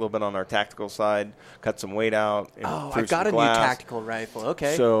refresh a little bit on our tactical side, cut some weight out. Oh, I've got a new tactical rifle.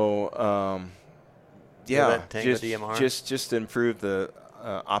 Okay. So, DMR? just to improve the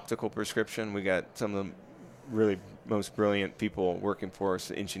optical prescription. We got some of the really most brilliant people working for us,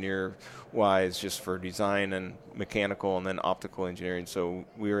 engineer-wise, just for design and mechanical and then optical engineering. So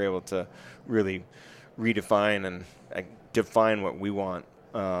we were able to really redefine and define what we want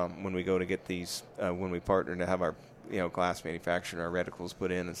when we go to get these, when we partner to have our glass manufactured, our reticles put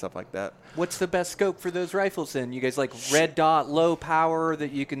in and stuff like that. What's the best scope for those rifles then? You guys like red dot, low power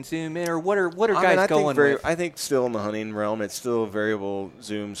that you can zoom in, or what are guys going with? I think still in the hunting realm, it's still variable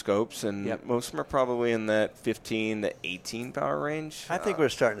zoom scopes, and most of them are probably in that 15 to 18 power range. I think we're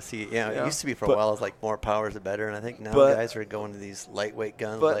starting to see, it used to be for a while, it was like more power is better, and I think now guys are going to these lightweight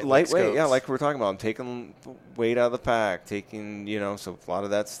guns. But lightweight scopes. like we're talking about, taking weight out of the pack, taking, so a lot of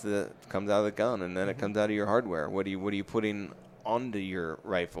that's comes out of the gun, and then it comes out of your hardware. What are you putting onto your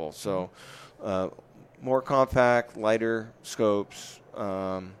rifle? So more compact, lighter scopes,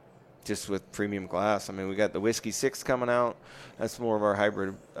 just with premium glass. I mean, we got the Whiskey 6 coming out. That's more of our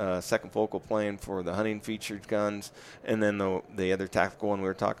hybrid second focal plane for the hunting featured guns. And then the other tactical one we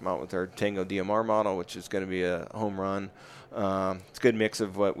were talking about with our Tango DMR model, which is going to be a home run. It's a good mix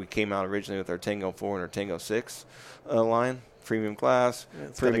of what we came out originally with our Tango 4 and our Tango 6 line. Premium glass,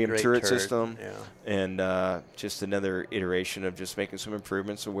 premium turret system, and just another iteration of just making some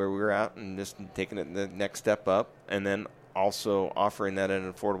improvements to where we were at and just taking it the next step up, and then also offering that at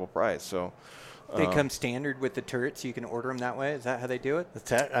an affordable price. So they come standard with the turrets. You can order them that way. Is that how they do it?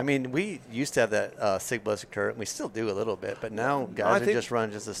 I mean, we used to have that Sig ballistic turret, and we still do a little bit, but now guys are just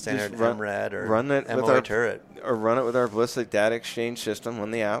run just a standard MRAD or MOA turret. Or run it with our ballistic data exchange system on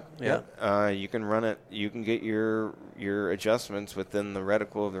the app. Yeah. You can run it. You can get your adjustments within the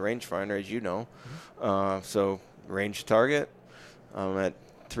reticle of the rangefinder, as you know. So range target, at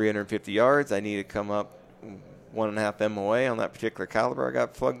 350 yards, I need to come up 1.5 MOA on that particular caliber I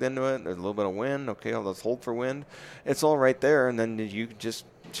got plugged into it. There's a little bit of wind. Okay, I'll just hold for wind. It's all right there, and then you just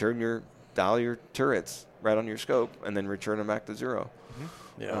dial your turrets right on your scope, and then return them back to zero.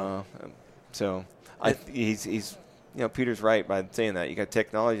 He's Peter's right by saying that. You got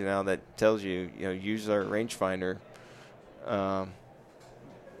technology now that tells you, use our rangefinder, our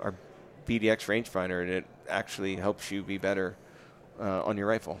BDX rangefinder, and it actually helps you be better on your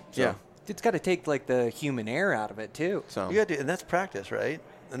rifle. So. It's got to take like the human error out of it too. So you got to, and that's practice, right?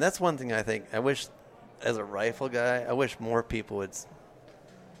 And that's one thing I think. I wish, as a rifle guy, I wish more people would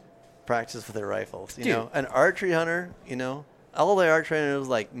practice with their rifles. You know, an archery hunter, all the archery hunter was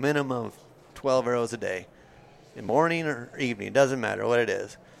like minimum of 12 arrows a day, in morning or evening. It doesn't matter what it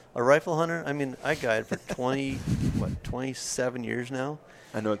is. A rifle hunter, I mean, I guide for 27 years now.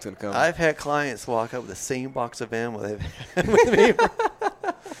 I know it's gonna come. I've had clients walk up with the same box of ammo they've had with me for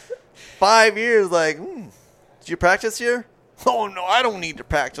 5 years, like, Did you practice here? Oh, no, I don't need to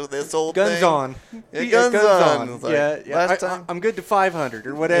practice this old Guns thing. on. Yeah, guns on. It's like, Yeah. last time. I'm good to 500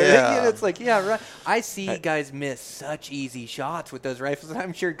 or whatever. Yeah. It's like, yeah, right. I see guys miss such easy shots with those rifles. And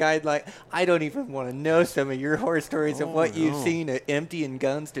I'm sure guys like, I don't even want to know some of your horror stories of what you've seen emptying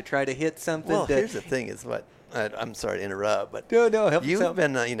guns to try to hit something. Well, here's the thing is what I'm sorry to interrupt, but No, help you've yourself.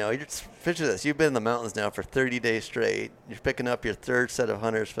 been, picture this. You've been in the mountains now for 30 days straight. You're picking up your third set of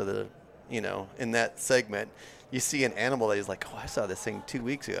hunters for the, in that segment. You see an animal that is like, oh, I saw this thing 2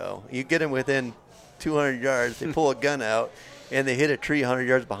 weeks ago. You get them within 200 yards, they pull a gun out, and they hit a tree 100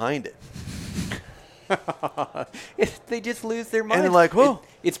 yards behind it. They just lose their mind. And they're like, whoa.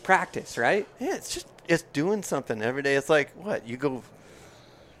 It's practice, right? Yeah, it's doing something every day. It's like, what? You go,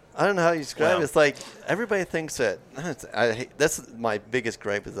 I don't know how you describe it. It's like everybody thinks that, that's my biggest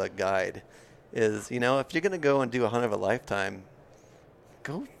gripe as a guide is, if you're going to go and do a hunt of a lifetime,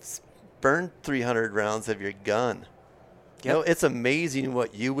 go burn 300 rounds of your gun. Yep. It's amazing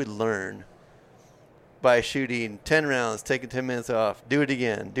what you would learn by shooting 10 rounds, taking 10 minutes off, do it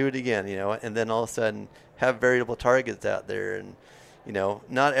again, and then all of a sudden have variable targets out there. And,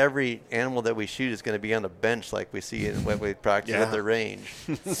 not every animal that we shoot is going to be on a bench like we see in what we practice at the range.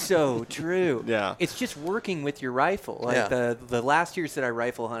 So true. Yeah. It's just working with your rifle. Like the last years that I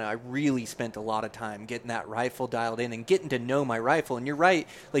rifle hunted, I really spent a lot of time getting that rifle dialed in and getting to know my rifle. And you're right.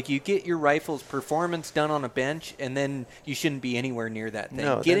 Like you get your rifle's performance done on a bench, and then you shouldn't be anywhere near that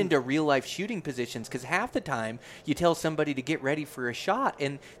thing. Get into real life shooting positions, because half the time you tell somebody to get ready for a shot,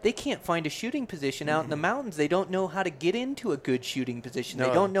 and they can't find a shooting position out in the mountains. They don't know how to get into a good shooting position. They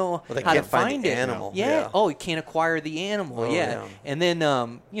don't know how to find it. Animal. Yeah. Oh, you can't acquire the animal. And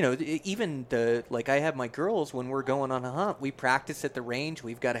then, even I have my girls, when we're going on a hunt, we practice at the range.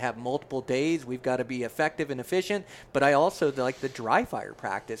 We've got to have multiple days. We've got to be effective and efficient. But I also like the dry fire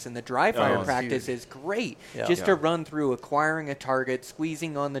practice, and the dry fire practice is great to run through acquiring a target,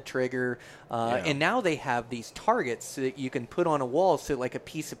 squeezing on the trigger. And now they have these targets that you can put on a wall, so like a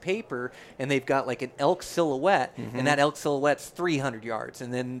piece of paper, and they've got like an elk silhouette, and that elk silhouette's 300 yards,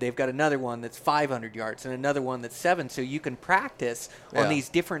 and then they've got another one that's 500 yards, and another one that's 7. So you can practice on these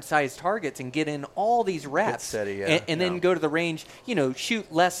different sized targets and get in all these reps, steady, and then go to the range.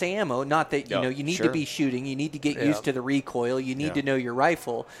 Shoot less ammo. Not that you need to be shooting. You need to get used to the recoil. You need to know your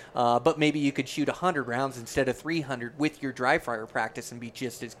rifle. But maybe you could shoot 100 rounds instead of 300 with your dry fire practice and be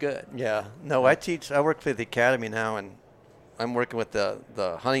just as good. Yeah. No, I work for the academy now, and I'm working with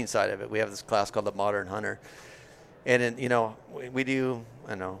the hunting side of it. We have this class called the Modern Hunter. And then, we do,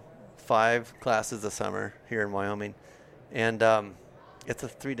 5 classes a summer here in Wyoming. And it's a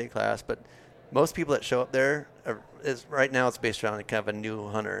 3-day class, but most people that show up there right now it's based around kind of a new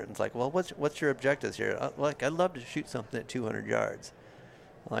hunter. And it's like, well, what's your objectives here? I'd love to shoot something at 200 yards.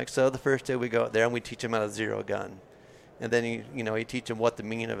 So the first day we go out there and we teach them how to zero a gun. And then you teach them what the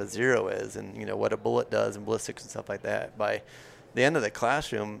meaning of a zero is, and what a bullet does, and ballistics and stuff like that. By the end of the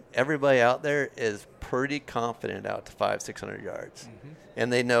classroom, everybody out there is pretty confident out to 500-600 yards,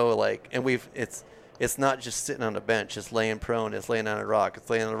 and they know it's not just sitting on a bench, it's laying prone, it's laying on a rock, it's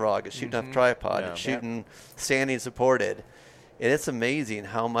laying on a rock, it's shooting off a tripod, it's shooting standing supported, and it's amazing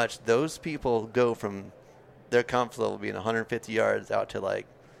how much those people go from their confidence level being 150 yards out to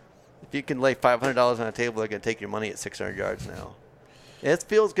if you can lay $500 on a table, they're going to take your money at 600 yards now. It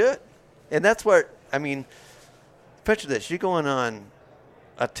feels good. And that's what, picture this. You're going on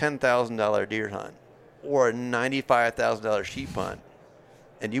a $10,000 deer hunt or a $95,000 sheep hunt,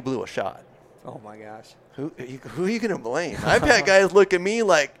 and you blew a shot. Oh, my gosh. Who are you going to blame? I've had guys look at me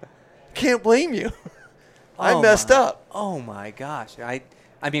like, can't blame you. I messed up. Oh, my gosh.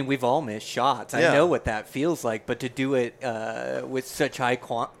 We've all missed shots. Yeah. I know what that feels like, but to do it with such high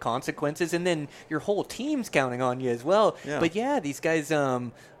consequences, and then your whole team's counting on you as well. Yeah. But these guys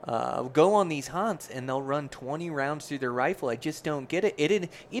go on these hunts and they'll run 20 rounds through their rifle. I just don't get it.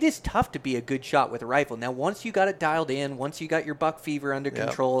 It is tough to be a good shot with a rifle. Now, once you got it dialed in, once you got your buck fever under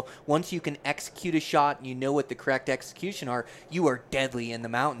control, once you can execute a shot and you know what the correct execution are, you are deadly in the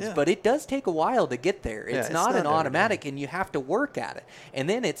mountains. Yeah. But it does take a while to get there. It's not an automatic, and you have to work at it. And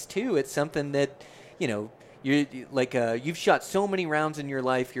then it's something that, you've shot so many rounds in your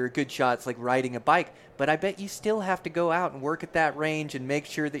life, you're a good shot. It's like riding a bike, but I bet you still have to go out and work at that range and make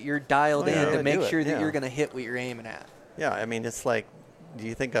sure that you're dialed in to make sure that you're going to hit what you're aiming at. Yeah, it's like, do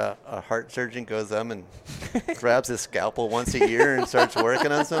you think a heart surgeon goes up and grabs his scalpel once a year and starts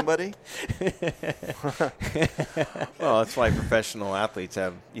working on somebody? Well, that's why professional athletes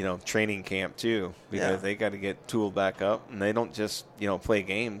have, training camp too, because they got to get tooled back up, and they don't just, play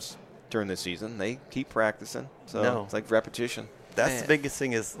games during the season. They keep practicing. So it's like repetition. That's the biggest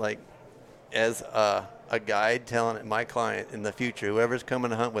thing is as a a guide telling my client in the future, whoever's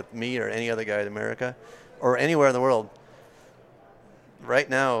coming to hunt with me or any other guide in America or anywhere in the world, right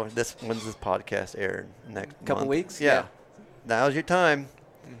now, when's this podcast aired? Next couple month? weeks? Yeah. Now's your time.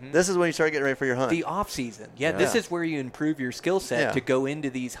 This is when you start getting ready for your hunt. The off season. Yeah, this is where you improve your skill set to go into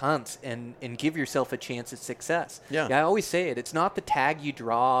these hunts and give yourself a chance at success. Yeah. I always say it. It's not the tag you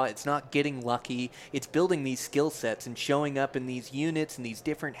draw. It's not getting lucky. It's building these skill sets and showing up in these units and these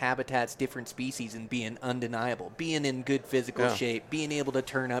different habitats, different species, and being undeniable. Being in good physical shape, being able to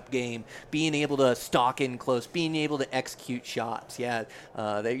turn up game, being able to stalk in close, being able to execute shots. Yeah,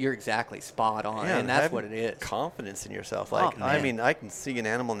 you're exactly spot on, and that's what it is. Confidence in yourself. Like, I mean, I can see an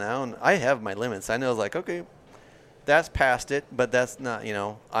animal now, and I have my limits. I know, like, okay, that's past it, but that's not,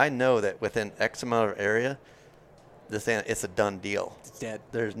 I know that within X amount of area, it's a done deal. It's dead.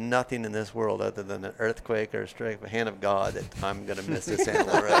 There's nothing in this world other than an earthquake or a strike of the hand of God that I'm going to miss this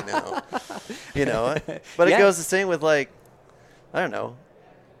animal right now. But it goes the same with, like, I don't know.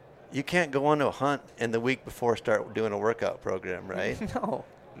 You can't go on to a hunt and the week before start doing a workout program, right? No.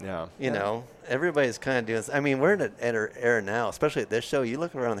 Yeah. Everybody's kind of doing this. I mean, we're in an era now, especially at this show. You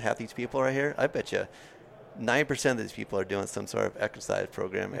look around half these people right here, I bet you 9% of these people are doing some sort of exercise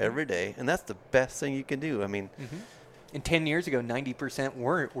program every day, and that's the best thing you can do. I mean, and 10 years ago, 90%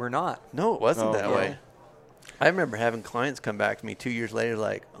 were not. No, it wasn't that way. I remember having clients come back to me 2 years later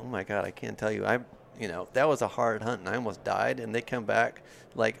like, oh, my God, I can't tell you. That was a hard hunt, and I almost died, and they come back.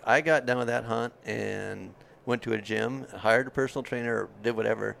 Like, I got done with that hunt and went to a gym, hired a personal trainer, or did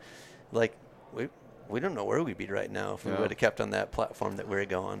whatever. Like, we don't know where we'd be right now if we would have kept on that platform that we were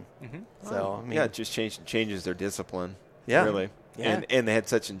going. So, I mean, it just changes their discipline. Yeah. Really. Yeah. And they had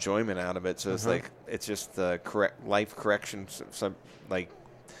such enjoyment out of it. So it's like, it's just the correct life correction.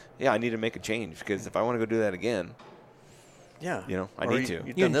 I need to make a change because if I want to go do that again, I need to.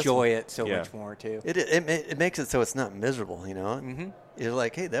 You enjoy it so much more too. It makes it so it's not miserable, You're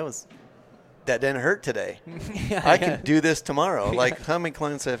like, hey, that didn't hurt today. I can do this tomorrow. Like, how many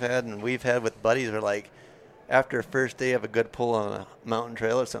clients I've had and we've had with buddies are like, after a first day of a good pull on a mountain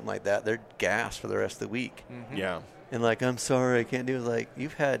trail or something like that, they're gassed for the rest of the week. Yeah. And like, I'm sorry, I can't do it. Like,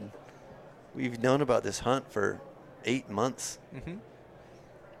 we've known about this hunt for 8 months.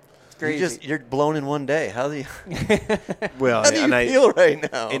 It's crazy. You're blown in one day. How do you feel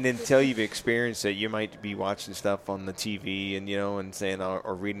right now? And until you've experienced it, you might be watching stuff on the TV and, and saying,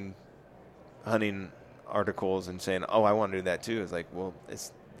 or reading hunting articles and saying, oh, I want to do that too. It's like, well,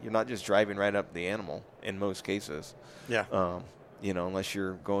 you're not just driving right up the animal in most cases. Yeah. Unless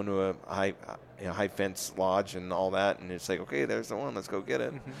you're going to a high fence lodge and all that, and it's like, okay, there's the one, let's go get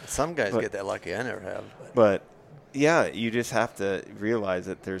it. Some guys get that lucky. I never have. But yeah, you just have to realize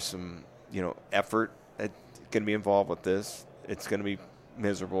that there's some, effort that's going to be involved with this. It's going to be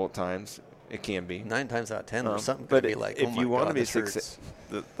miserable at times. It can be 9 times out of 10 there's something but to be like, if oh my you want God, to be successful,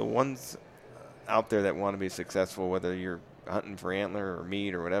 the ones out there that want to be successful, whether you're hunting for antler or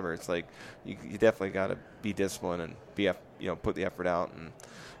meat or whatever, it's like you definitely got to be disciplined and put the effort out.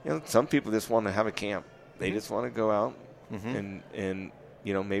 And some people just want to have a camp. They just want to go out and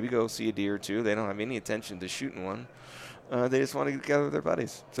maybe go see a deer or two. They don't have any intention to shooting one. They just want to get together with their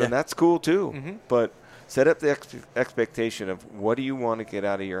buddies. So that's cool too. But set up the expectation of what do you want to get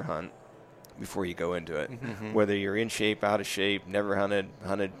out of your hunt before you go into it. Whether you're in shape, out of shape, never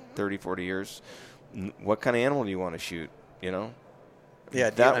hunted 30, 40 years, what kind of animal do you want to shoot, Yeah,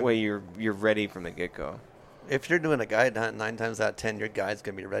 that way you're ready from the get-go. If you're doing a guide hunt 9 times out of 10, your guide's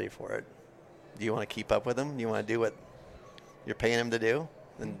going to be ready for it. Do you want to keep up with him? Do you want to do what you're paying him to do?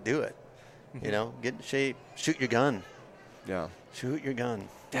 Then do it. Get in shape. Shoot your gun. Yeah. Shoot your gun.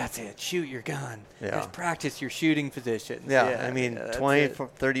 That's it. Shoot your gun. Yeah. Just practice your shooting positions. Yeah. I mean, 20 for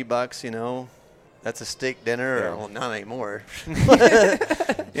 $30, that's a steak dinner. Yeah. Or, well, not anymore.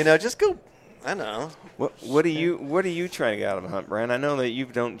 Just go. I don't know. What are you trying to get out of a hunt, Brian? I know that you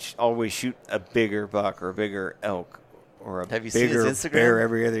don't always shoot a bigger buck or a bigger elk or a bigger bear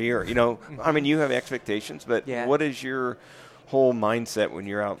every other year. I mean, you have expectations, but what is your whole mindset when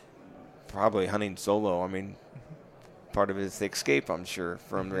you're out probably hunting solo? I mean, part of it is the escape, I'm sure,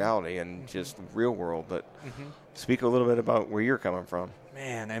 from reality and just real world. But speak a little bit about where you're coming from.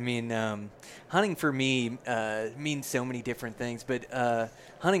 Man, I mean, hunting for me means so many different things, but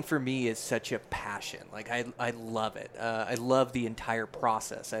hunting for me is such a passion. Like, I love it. I love the entire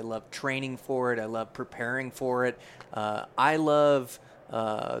process. I love training for it. I love preparing for it. I love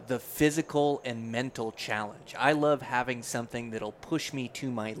the physical and mental challenge. I love having something that'll push me to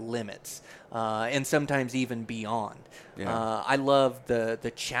my limits, and sometimes even beyond. Yeah. I love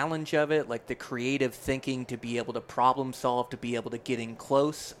the challenge of it, like the creative thinking to be able to problem solve, to be able to get in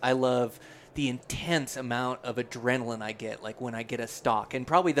close. I love the intense amount of adrenaline I get, like when I get a stock. And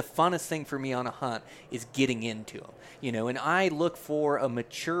probably the funnest thing for me on a hunt is getting into them, you know. And I look for a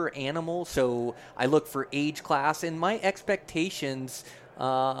mature animal, so I look for age class, and my expectations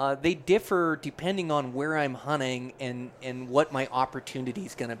they differ depending on where I'm hunting and what my opportunity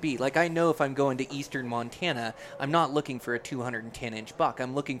is going to be. Like, I know if I'm going to eastern Montana, I'm not looking for a 210-inch buck.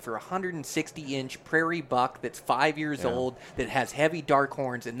 I'm looking for a 160-inch prairie buck that's 5 years old, that has heavy dark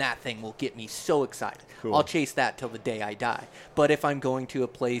horns, and that thing will get me so excited. Cool. I'll chase that till the day I die. But if I'm going to a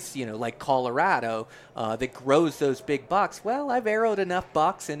place, you know, like Colorado, that grows those big bucks, well, I've arrowed enough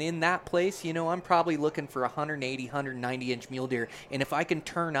bucks, and in that place, you know, I'm probably looking for a 180, 190-inch mule deer. And if I can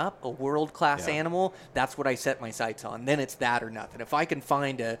turn up a world-class animal, that's what I set my sights on. Then it's that or nothing. If I can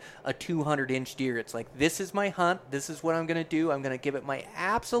find a 200-inch deer, it's like, this is my hunt. This is what I'm going to do. I'm going to give it my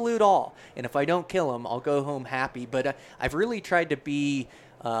absolute all. And if I don't kill him, I'll go home happy. But I've really tried to be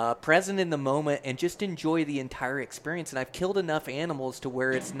present in the moment and just enjoy the entire experience. And I've killed enough animals to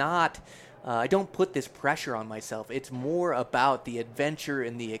where it's not... I don't put this pressure on myself. It's more about the adventure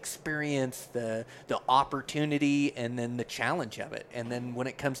and the experience, the opportunity, and then the challenge of it. And then when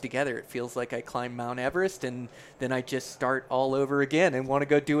it comes together, it feels like I climb Mount Everest, and then I just start all over again and want to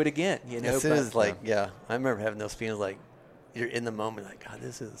go do it again. You know, it is like, I remember having those feelings like you're in the moment, like, God,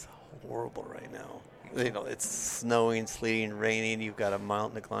 this is horrible right now. You know, it's snowing, sleeting, raining. You've got a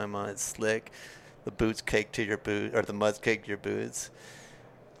mountain to climb on. It's slick. The boots caked to your boot, or the mud's caked to your boots.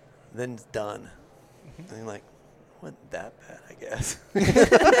 Then it's done. And you're like, wasn't that bad, I guess.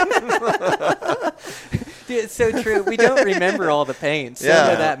 Dude, it's so true. We don't remember all the pain, some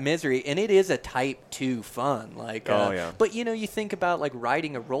of that misery, and it is a type 2 fun. Like, but you know, you think about like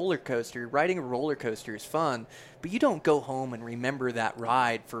riding a roller coaster. Riding a roller coaster is fun, but you don't go home and remember that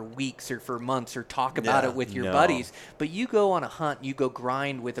ride for weeks or for months or talk about it with your buddies. But you go on a hunt, you go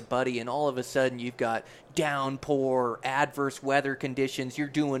grind with a buddy, and all of a sudden you've got downpour, adverse weather conditions. You're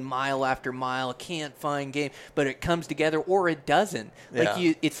doing mile after mile, can't find game, but it comes together, or it doesn't.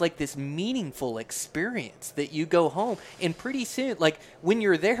 Like it's like this meaningful experience that you go home, and pretty soon, like when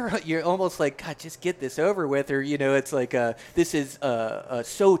you're there, you're almost like, God, just get this over with, or you know, it's like this is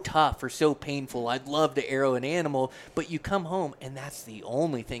so tough or so painful. I'd love to arrow an animal, but you come home, and that's the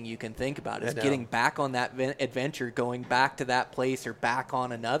only thing you can think about is getting back on that adventure, going back to that place, or back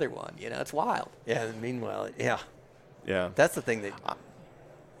on another one. You know, it's wild. Yeah. Meanwhile, that's the thing that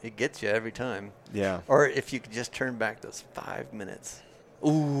it gets you every time. Yeah. Or if you could just turn back those 5 minutes.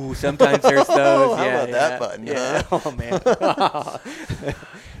 Ooh, sometimes there's those. How about that button? Yeah. Huh? Oh man.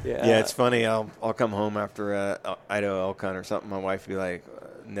 Yeah, it's funny. I'll come home after Idaho elk hunt or something. My wife would be like,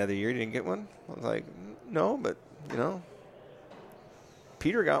 "Another year, you didn't get one?" I was like, "No, but you know,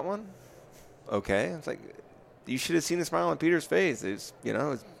 Peter got one." Okay, it's like, you should have seen the smile on Peter's face. It's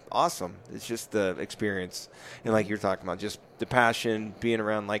it's awesome. It's just the experience, and like you're talking about, just the passion, being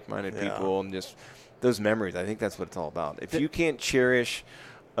around like-minded people, and just those memories. I think that's what it's all about. If you can't cherish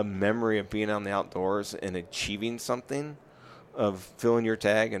a memory of being on the outdoors and achieving something, of filling your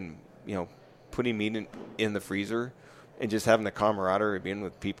tag and putting meat in the freezer, and just having the camaraderie of being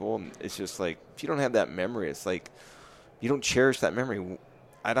with people, and it's just like, if you don't have that memory, it's like you don't cherish that memory.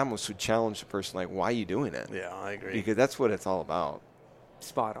 I'd almost would challenge the person, like, why are you doing it? Yeah, I agree. Because that's what it's all about.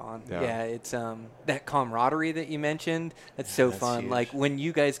 Spot on. Yeah, it's that camaraderie that you mentioned. That's so fun. Huge. Like when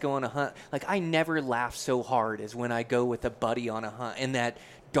you guys go on a hunt, like I never laugh so hard as when I go with a buddy on a hunt, and that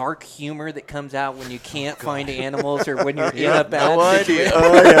dark humor that comes out when you can't find animals, or when you're in a bad situation.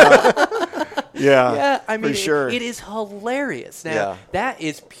 Oh yeah. Yeah, I mean, for sure. It is hilarious. Now, that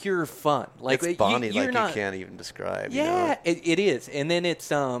is pure fun. Like it's bonny, you can't even describe. Yeah, it is. And then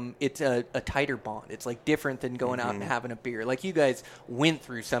it's a tighter bond. It's like different than going out and having a beer. Like you guys went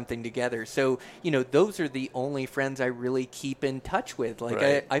through something together. So, those are the only friends I really keep in touch with.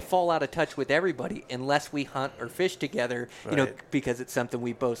 Like I fall out of touch with everybody unless we hunt or fish together, because it's something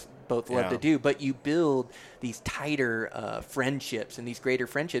we both love to do. But you build these tighter friendships and these greater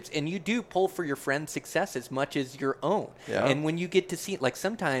friendships, and you do pull for your friend's success as much as your own. And when you get to see, like,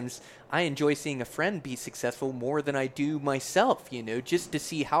 sometimes I enjoy seeing a friend be successful more than I do myself, just to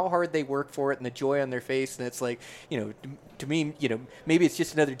see how hard they work for it and the joy on their face. And it's like, to me, maybe it's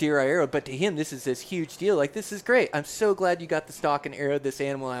just another deer I arrowed, but to him, this is this huge deal. Like, this is great. I'm so glad you got the stock and arrowed this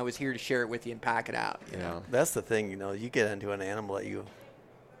animal, and I was here to share it with you and pack it out. That's the thing, you get into an animal that you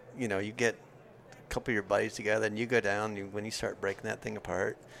get a couple of your buddies together, and you go down, when you start breaking that thing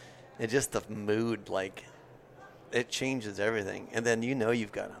apart, and just the mood, like, it changes everything. And then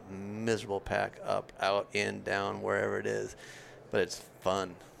you've got a miserable pack up, out, in, down, wherever it is. But it's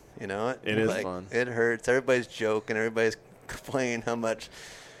fun, It is fun. It hurts. Everybody's joking. Everybody's complaining how much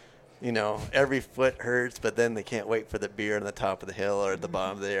every foot hurts, but then they can't wait for the beer on the top of the hill or at the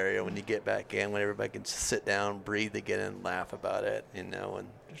bottom of the area when you get back in, when everybody can just sit down, breathe again, and laugh about it, and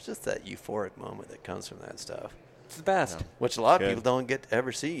there's just that euphoric moment that comes from that stuff. It's the best. Yeah. Which a lot of people don't get to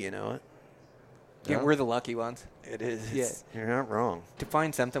ever see, Yeah, we're the lucky ones. It is. Yeah. You're not wrong. To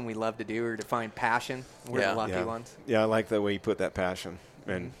find something we love to do or to find passion, we're the lucky ones. Yeah, I like the way you put that passion.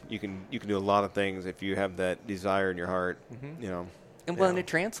 And you can do a lot of things if you have that desire in your heart, And it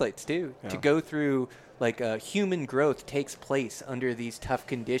translates, too. Yeah. To go through, human growth takes place under these tough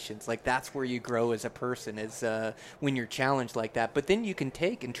conditions. That's where you grow as a person, is when you're challenged like that. But then you can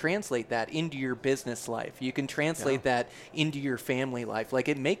take and translate that into your business life. You can translate that into your family life.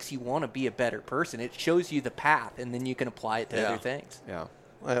 It makes you want to be a better person. It shows you the path, and then you can apply it to other things. Yeah.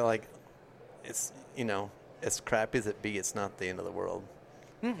 Well, it's, as crappy as it be, it's not the end of the world.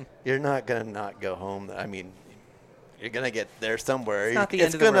 Mm-mm. You're not going to not go home. I mean, you're going to get there somewhere. It's not the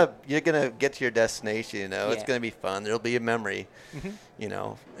end of the road. You're going to get to your destination, It's going to be fun. There'll be a memory.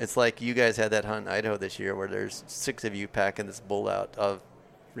 Mm-hmm. It's like you guys had that hunt in Idaho this year where there's 6 of you packing this bull out of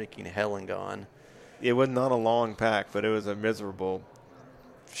freaking hell and gone. It was not a long pack, but it was a miserable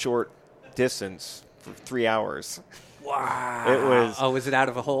short distance for 3 hours. Wow. It was. Oh, was it out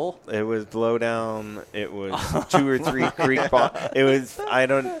of a hole? It was blow down. It was 2 or 3 creek bottoms. It was. I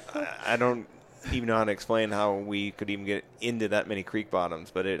don't even know how to explain how we could even get into that many creek bottoms,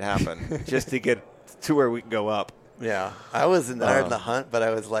 but it happened just to get to where we could go up. Yeah, I was in there in the hunt, but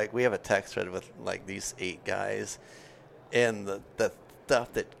I was we have a text thread with these 8 guys, and the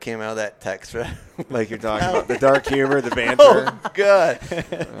stuff that came out of that text thread, you're talking about the dark humor, the banter. Oh God,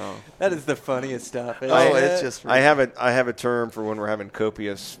 that is the funniest stuff. It's just. I have a term for when we're having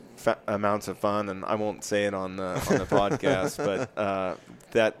copious amounts of fun, and I won't say it on the podcast, but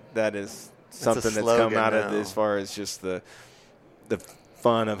that is something that's come out of as far as just the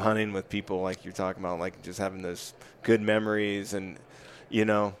fun of hunting with people, like you're talking about, just having those good memories, and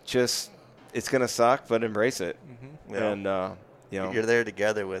just it's gonna suck, but embrace it. Mm-hmm. Yeah. And you're there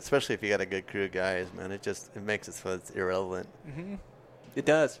together with, especially if you got a good crew of guys, man. It makes it so it's irrelevant. Mm-hmm. It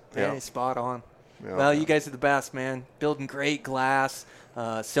does. Yeah. Hey, spot on. Yeah. Well, you guys are the best, man. Building great glass.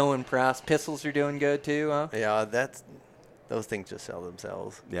 So impressed. Pistols are doing good too, huh? Yeah, those things just sell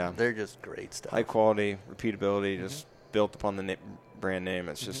themselves. Yeah, they're just great stuff. High quality, repeatability, just built upon the brand name.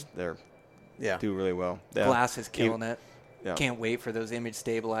 It's just do really well. Yeah. Glass is killing it. Yeah. Can't wait for those image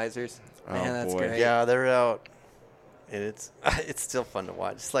stabilizers. Man, that's great. Yeah, they're out. And it's still fun to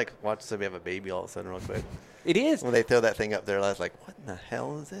watch. It's like watch somebody have a baby all of a sudden real quick. It is. When they throw that thing up there, I was like, what in the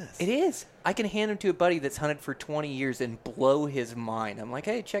hell is this? It is. I can hand them to a buddy that's hunted for 20 years and blow his mind. I'm like,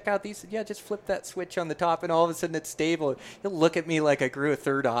 hey, check out these. Yeah, just flip that switch on the top, and all of a sudden it's stable. He'll look at me like I grew a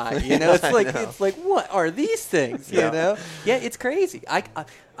third eye. It's like, what are these things? Yeah, it's crazy. I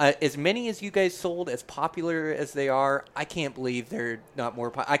as many as you guys sold, as popular as they are, I can't believe they're not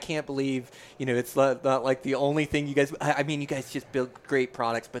more. I can't believe it's not like the only thing you guys. I mean, you guys just build great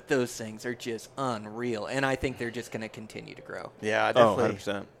products, but those things are just unreal, and I think they're just going to continue to grow. Yeah, definitely.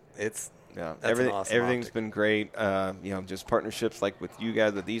 100%. Everything's been great. Just partnerships like with you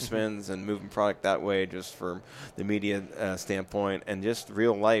guys with Eastman's and moving product that way, just from the media standpoint, and just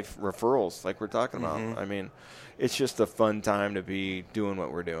real life referrals like we're talking about. I mean, it's just a fun time to be doing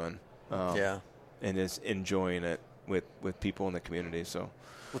what we're doing. And just enjoying it with people in the community. So,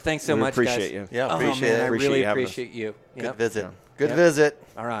 well, thanks so much, appreciate guys. you. Yeah, appreciate it. I really appreciate you. Good visit. Good visit.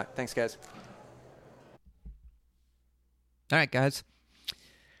 All right, thanks, guys. All right, guys.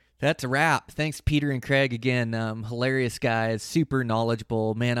 That's a wrap. Thanks, Peter and Craig, again. Hilarious guys, super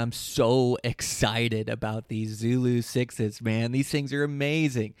knowledgeable. Man, I'm so excited about these Zulu 6s, man. These things are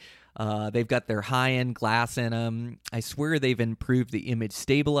amazing. They've got their high-end glass in them. I swear they've improved the image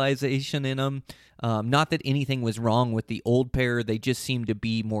stabilization in them. Not that anything was wrong with the old pair. They just seem to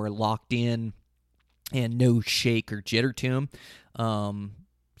be more locked in and no shake or jitter to them.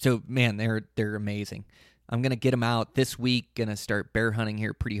 So, man, they're amazing. I'm going to get them out this week, going to start bear hunting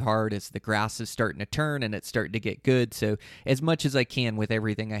here pretty hard as the grass is starting to turn and it's starting to get good. So as much as I can with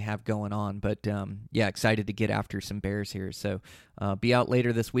everything I have going on. But, excited to get after some bears here. So be out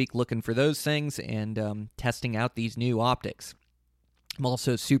later this week looking for those things and testing out these new optics. I'm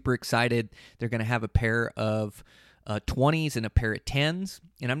also super excited. They're going to have a pair of 20s and a pair of 10s,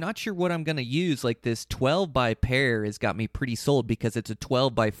 and I'm not sure what I'm going to use. Like this 12 by pair has got me pretty sold because it's a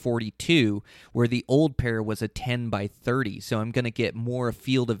 12 by 42 where the old pair was a 10 by 30. So I'm going to get more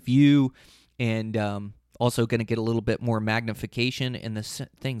field of view and Also going to get a little bit more magnification, and the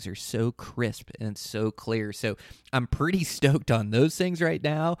things are so crisp and so clear. So I'm pretty stoked on those things right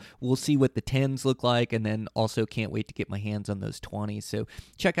now. We'll see what the 10s look like, and then also can't wait to get my hands on those 20s. So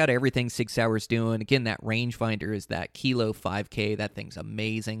check out everything Sig Sauer's doing. Again, that rangefinder is that Kilo 5K. That thing's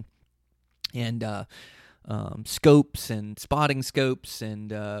amazing. And scopes and spotting scopes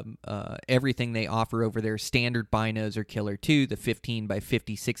and everything they offer over there. Standard binos are killer too. The 15 by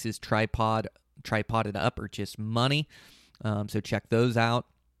 56s tripoded up are just money. So check those out.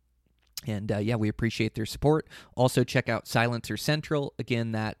 And we appreciate their support. Also check out Silencer Central.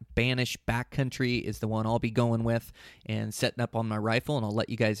 Again, that Banish backcountry is the one I'll be going with and setting up on my rifle, and I'll let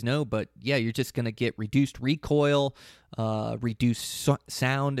you guys know. But yeah, you're just going to get reduced recoil, reduced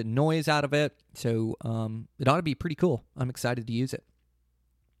sound and noise out of it. So it ought to be pretty cool. I'm excited to use it.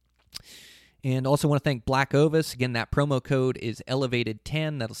 And also want to thank Black Ovis. Again, that promo code is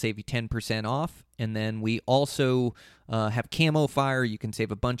Elevated10. That'll save you 10% off. And then we also have Camo Fire. You can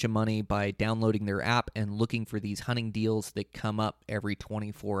save a bunch of money by downloading their app and looking for these hunting deals that come up every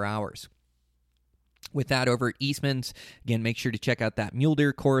 24 hours. With that, over at Eastman's, again, make sure to check out that mule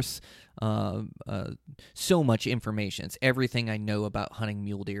deer course. So much information. It's everything I know about hunting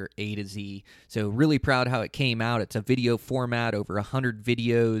mule deer, A to Z. So really proud how it came out. It's a video format, over 100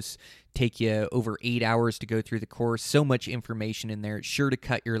 videos. Take you over 8 hours to go through the course. So much information in there. It's sure to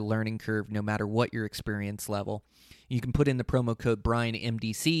cut your learning curve no matter what your experience level. You can put in the promo code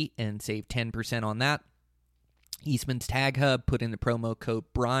BrianMDC and save 10% on that. Eastman's Tag Hub, put in the promo code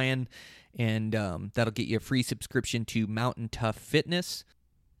Brian, and that'll get you a free subscription to Mountain Tough Fitness.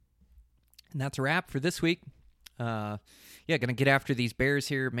 And that's a wrap for this week. Gonna get after these bears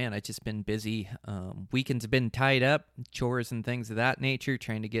here. Man, I've just been busy. Weekends have been tied up, chores and things of that nature,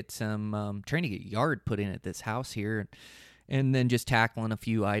 trying to get yard put in at this house here. And then just tackling a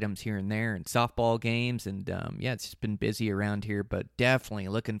few items here and there and softball games. And, it's just been busy around here, but definitely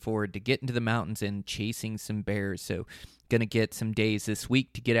looking forward to getting to the mountains and chasing some bears. So going to get some days this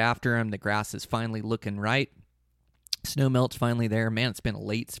week to get after them. The grass is finally looking right. Snow melt's finally there. Man, it's been a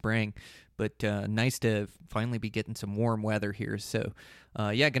late spring, but nice to finally be getting some warm weather here. So,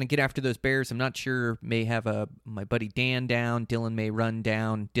 going to get after those bears. I'm not sure. May have my buddy Dan down. Dylan may run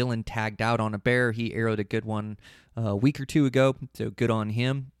down. Dylan tagged out on a bear. He arrowed a good one a week or two ago, so good on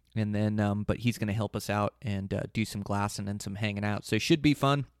him. And then, but he's going to help us out and do some glassing and some hanging out. So it should be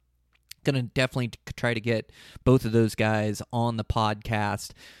fun. Going to definitely try to get both of those guys on the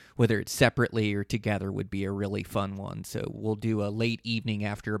podcast. Whether it's separately or together would be a really fun one. So we'll do a late evening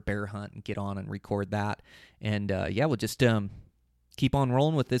after a bear hunt and get on and record that. And we'll just keep on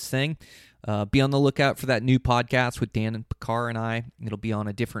rolling with this thing. Be on the lookout for that new podcast with Dan and Picard and I. It'll be on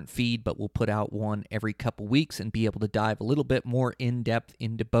a different feed, but we'll put out one every couple weeks and be able to dive a little bit more in-depth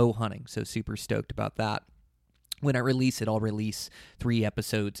into bow hunting. So super stoked about that. When I release it, I'll release 3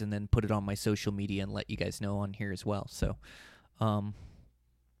 episodes and then put it on my social media and let you guys know on here as well. So,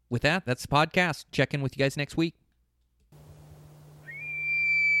 with that, that's the podcast. Check in with you guys next week.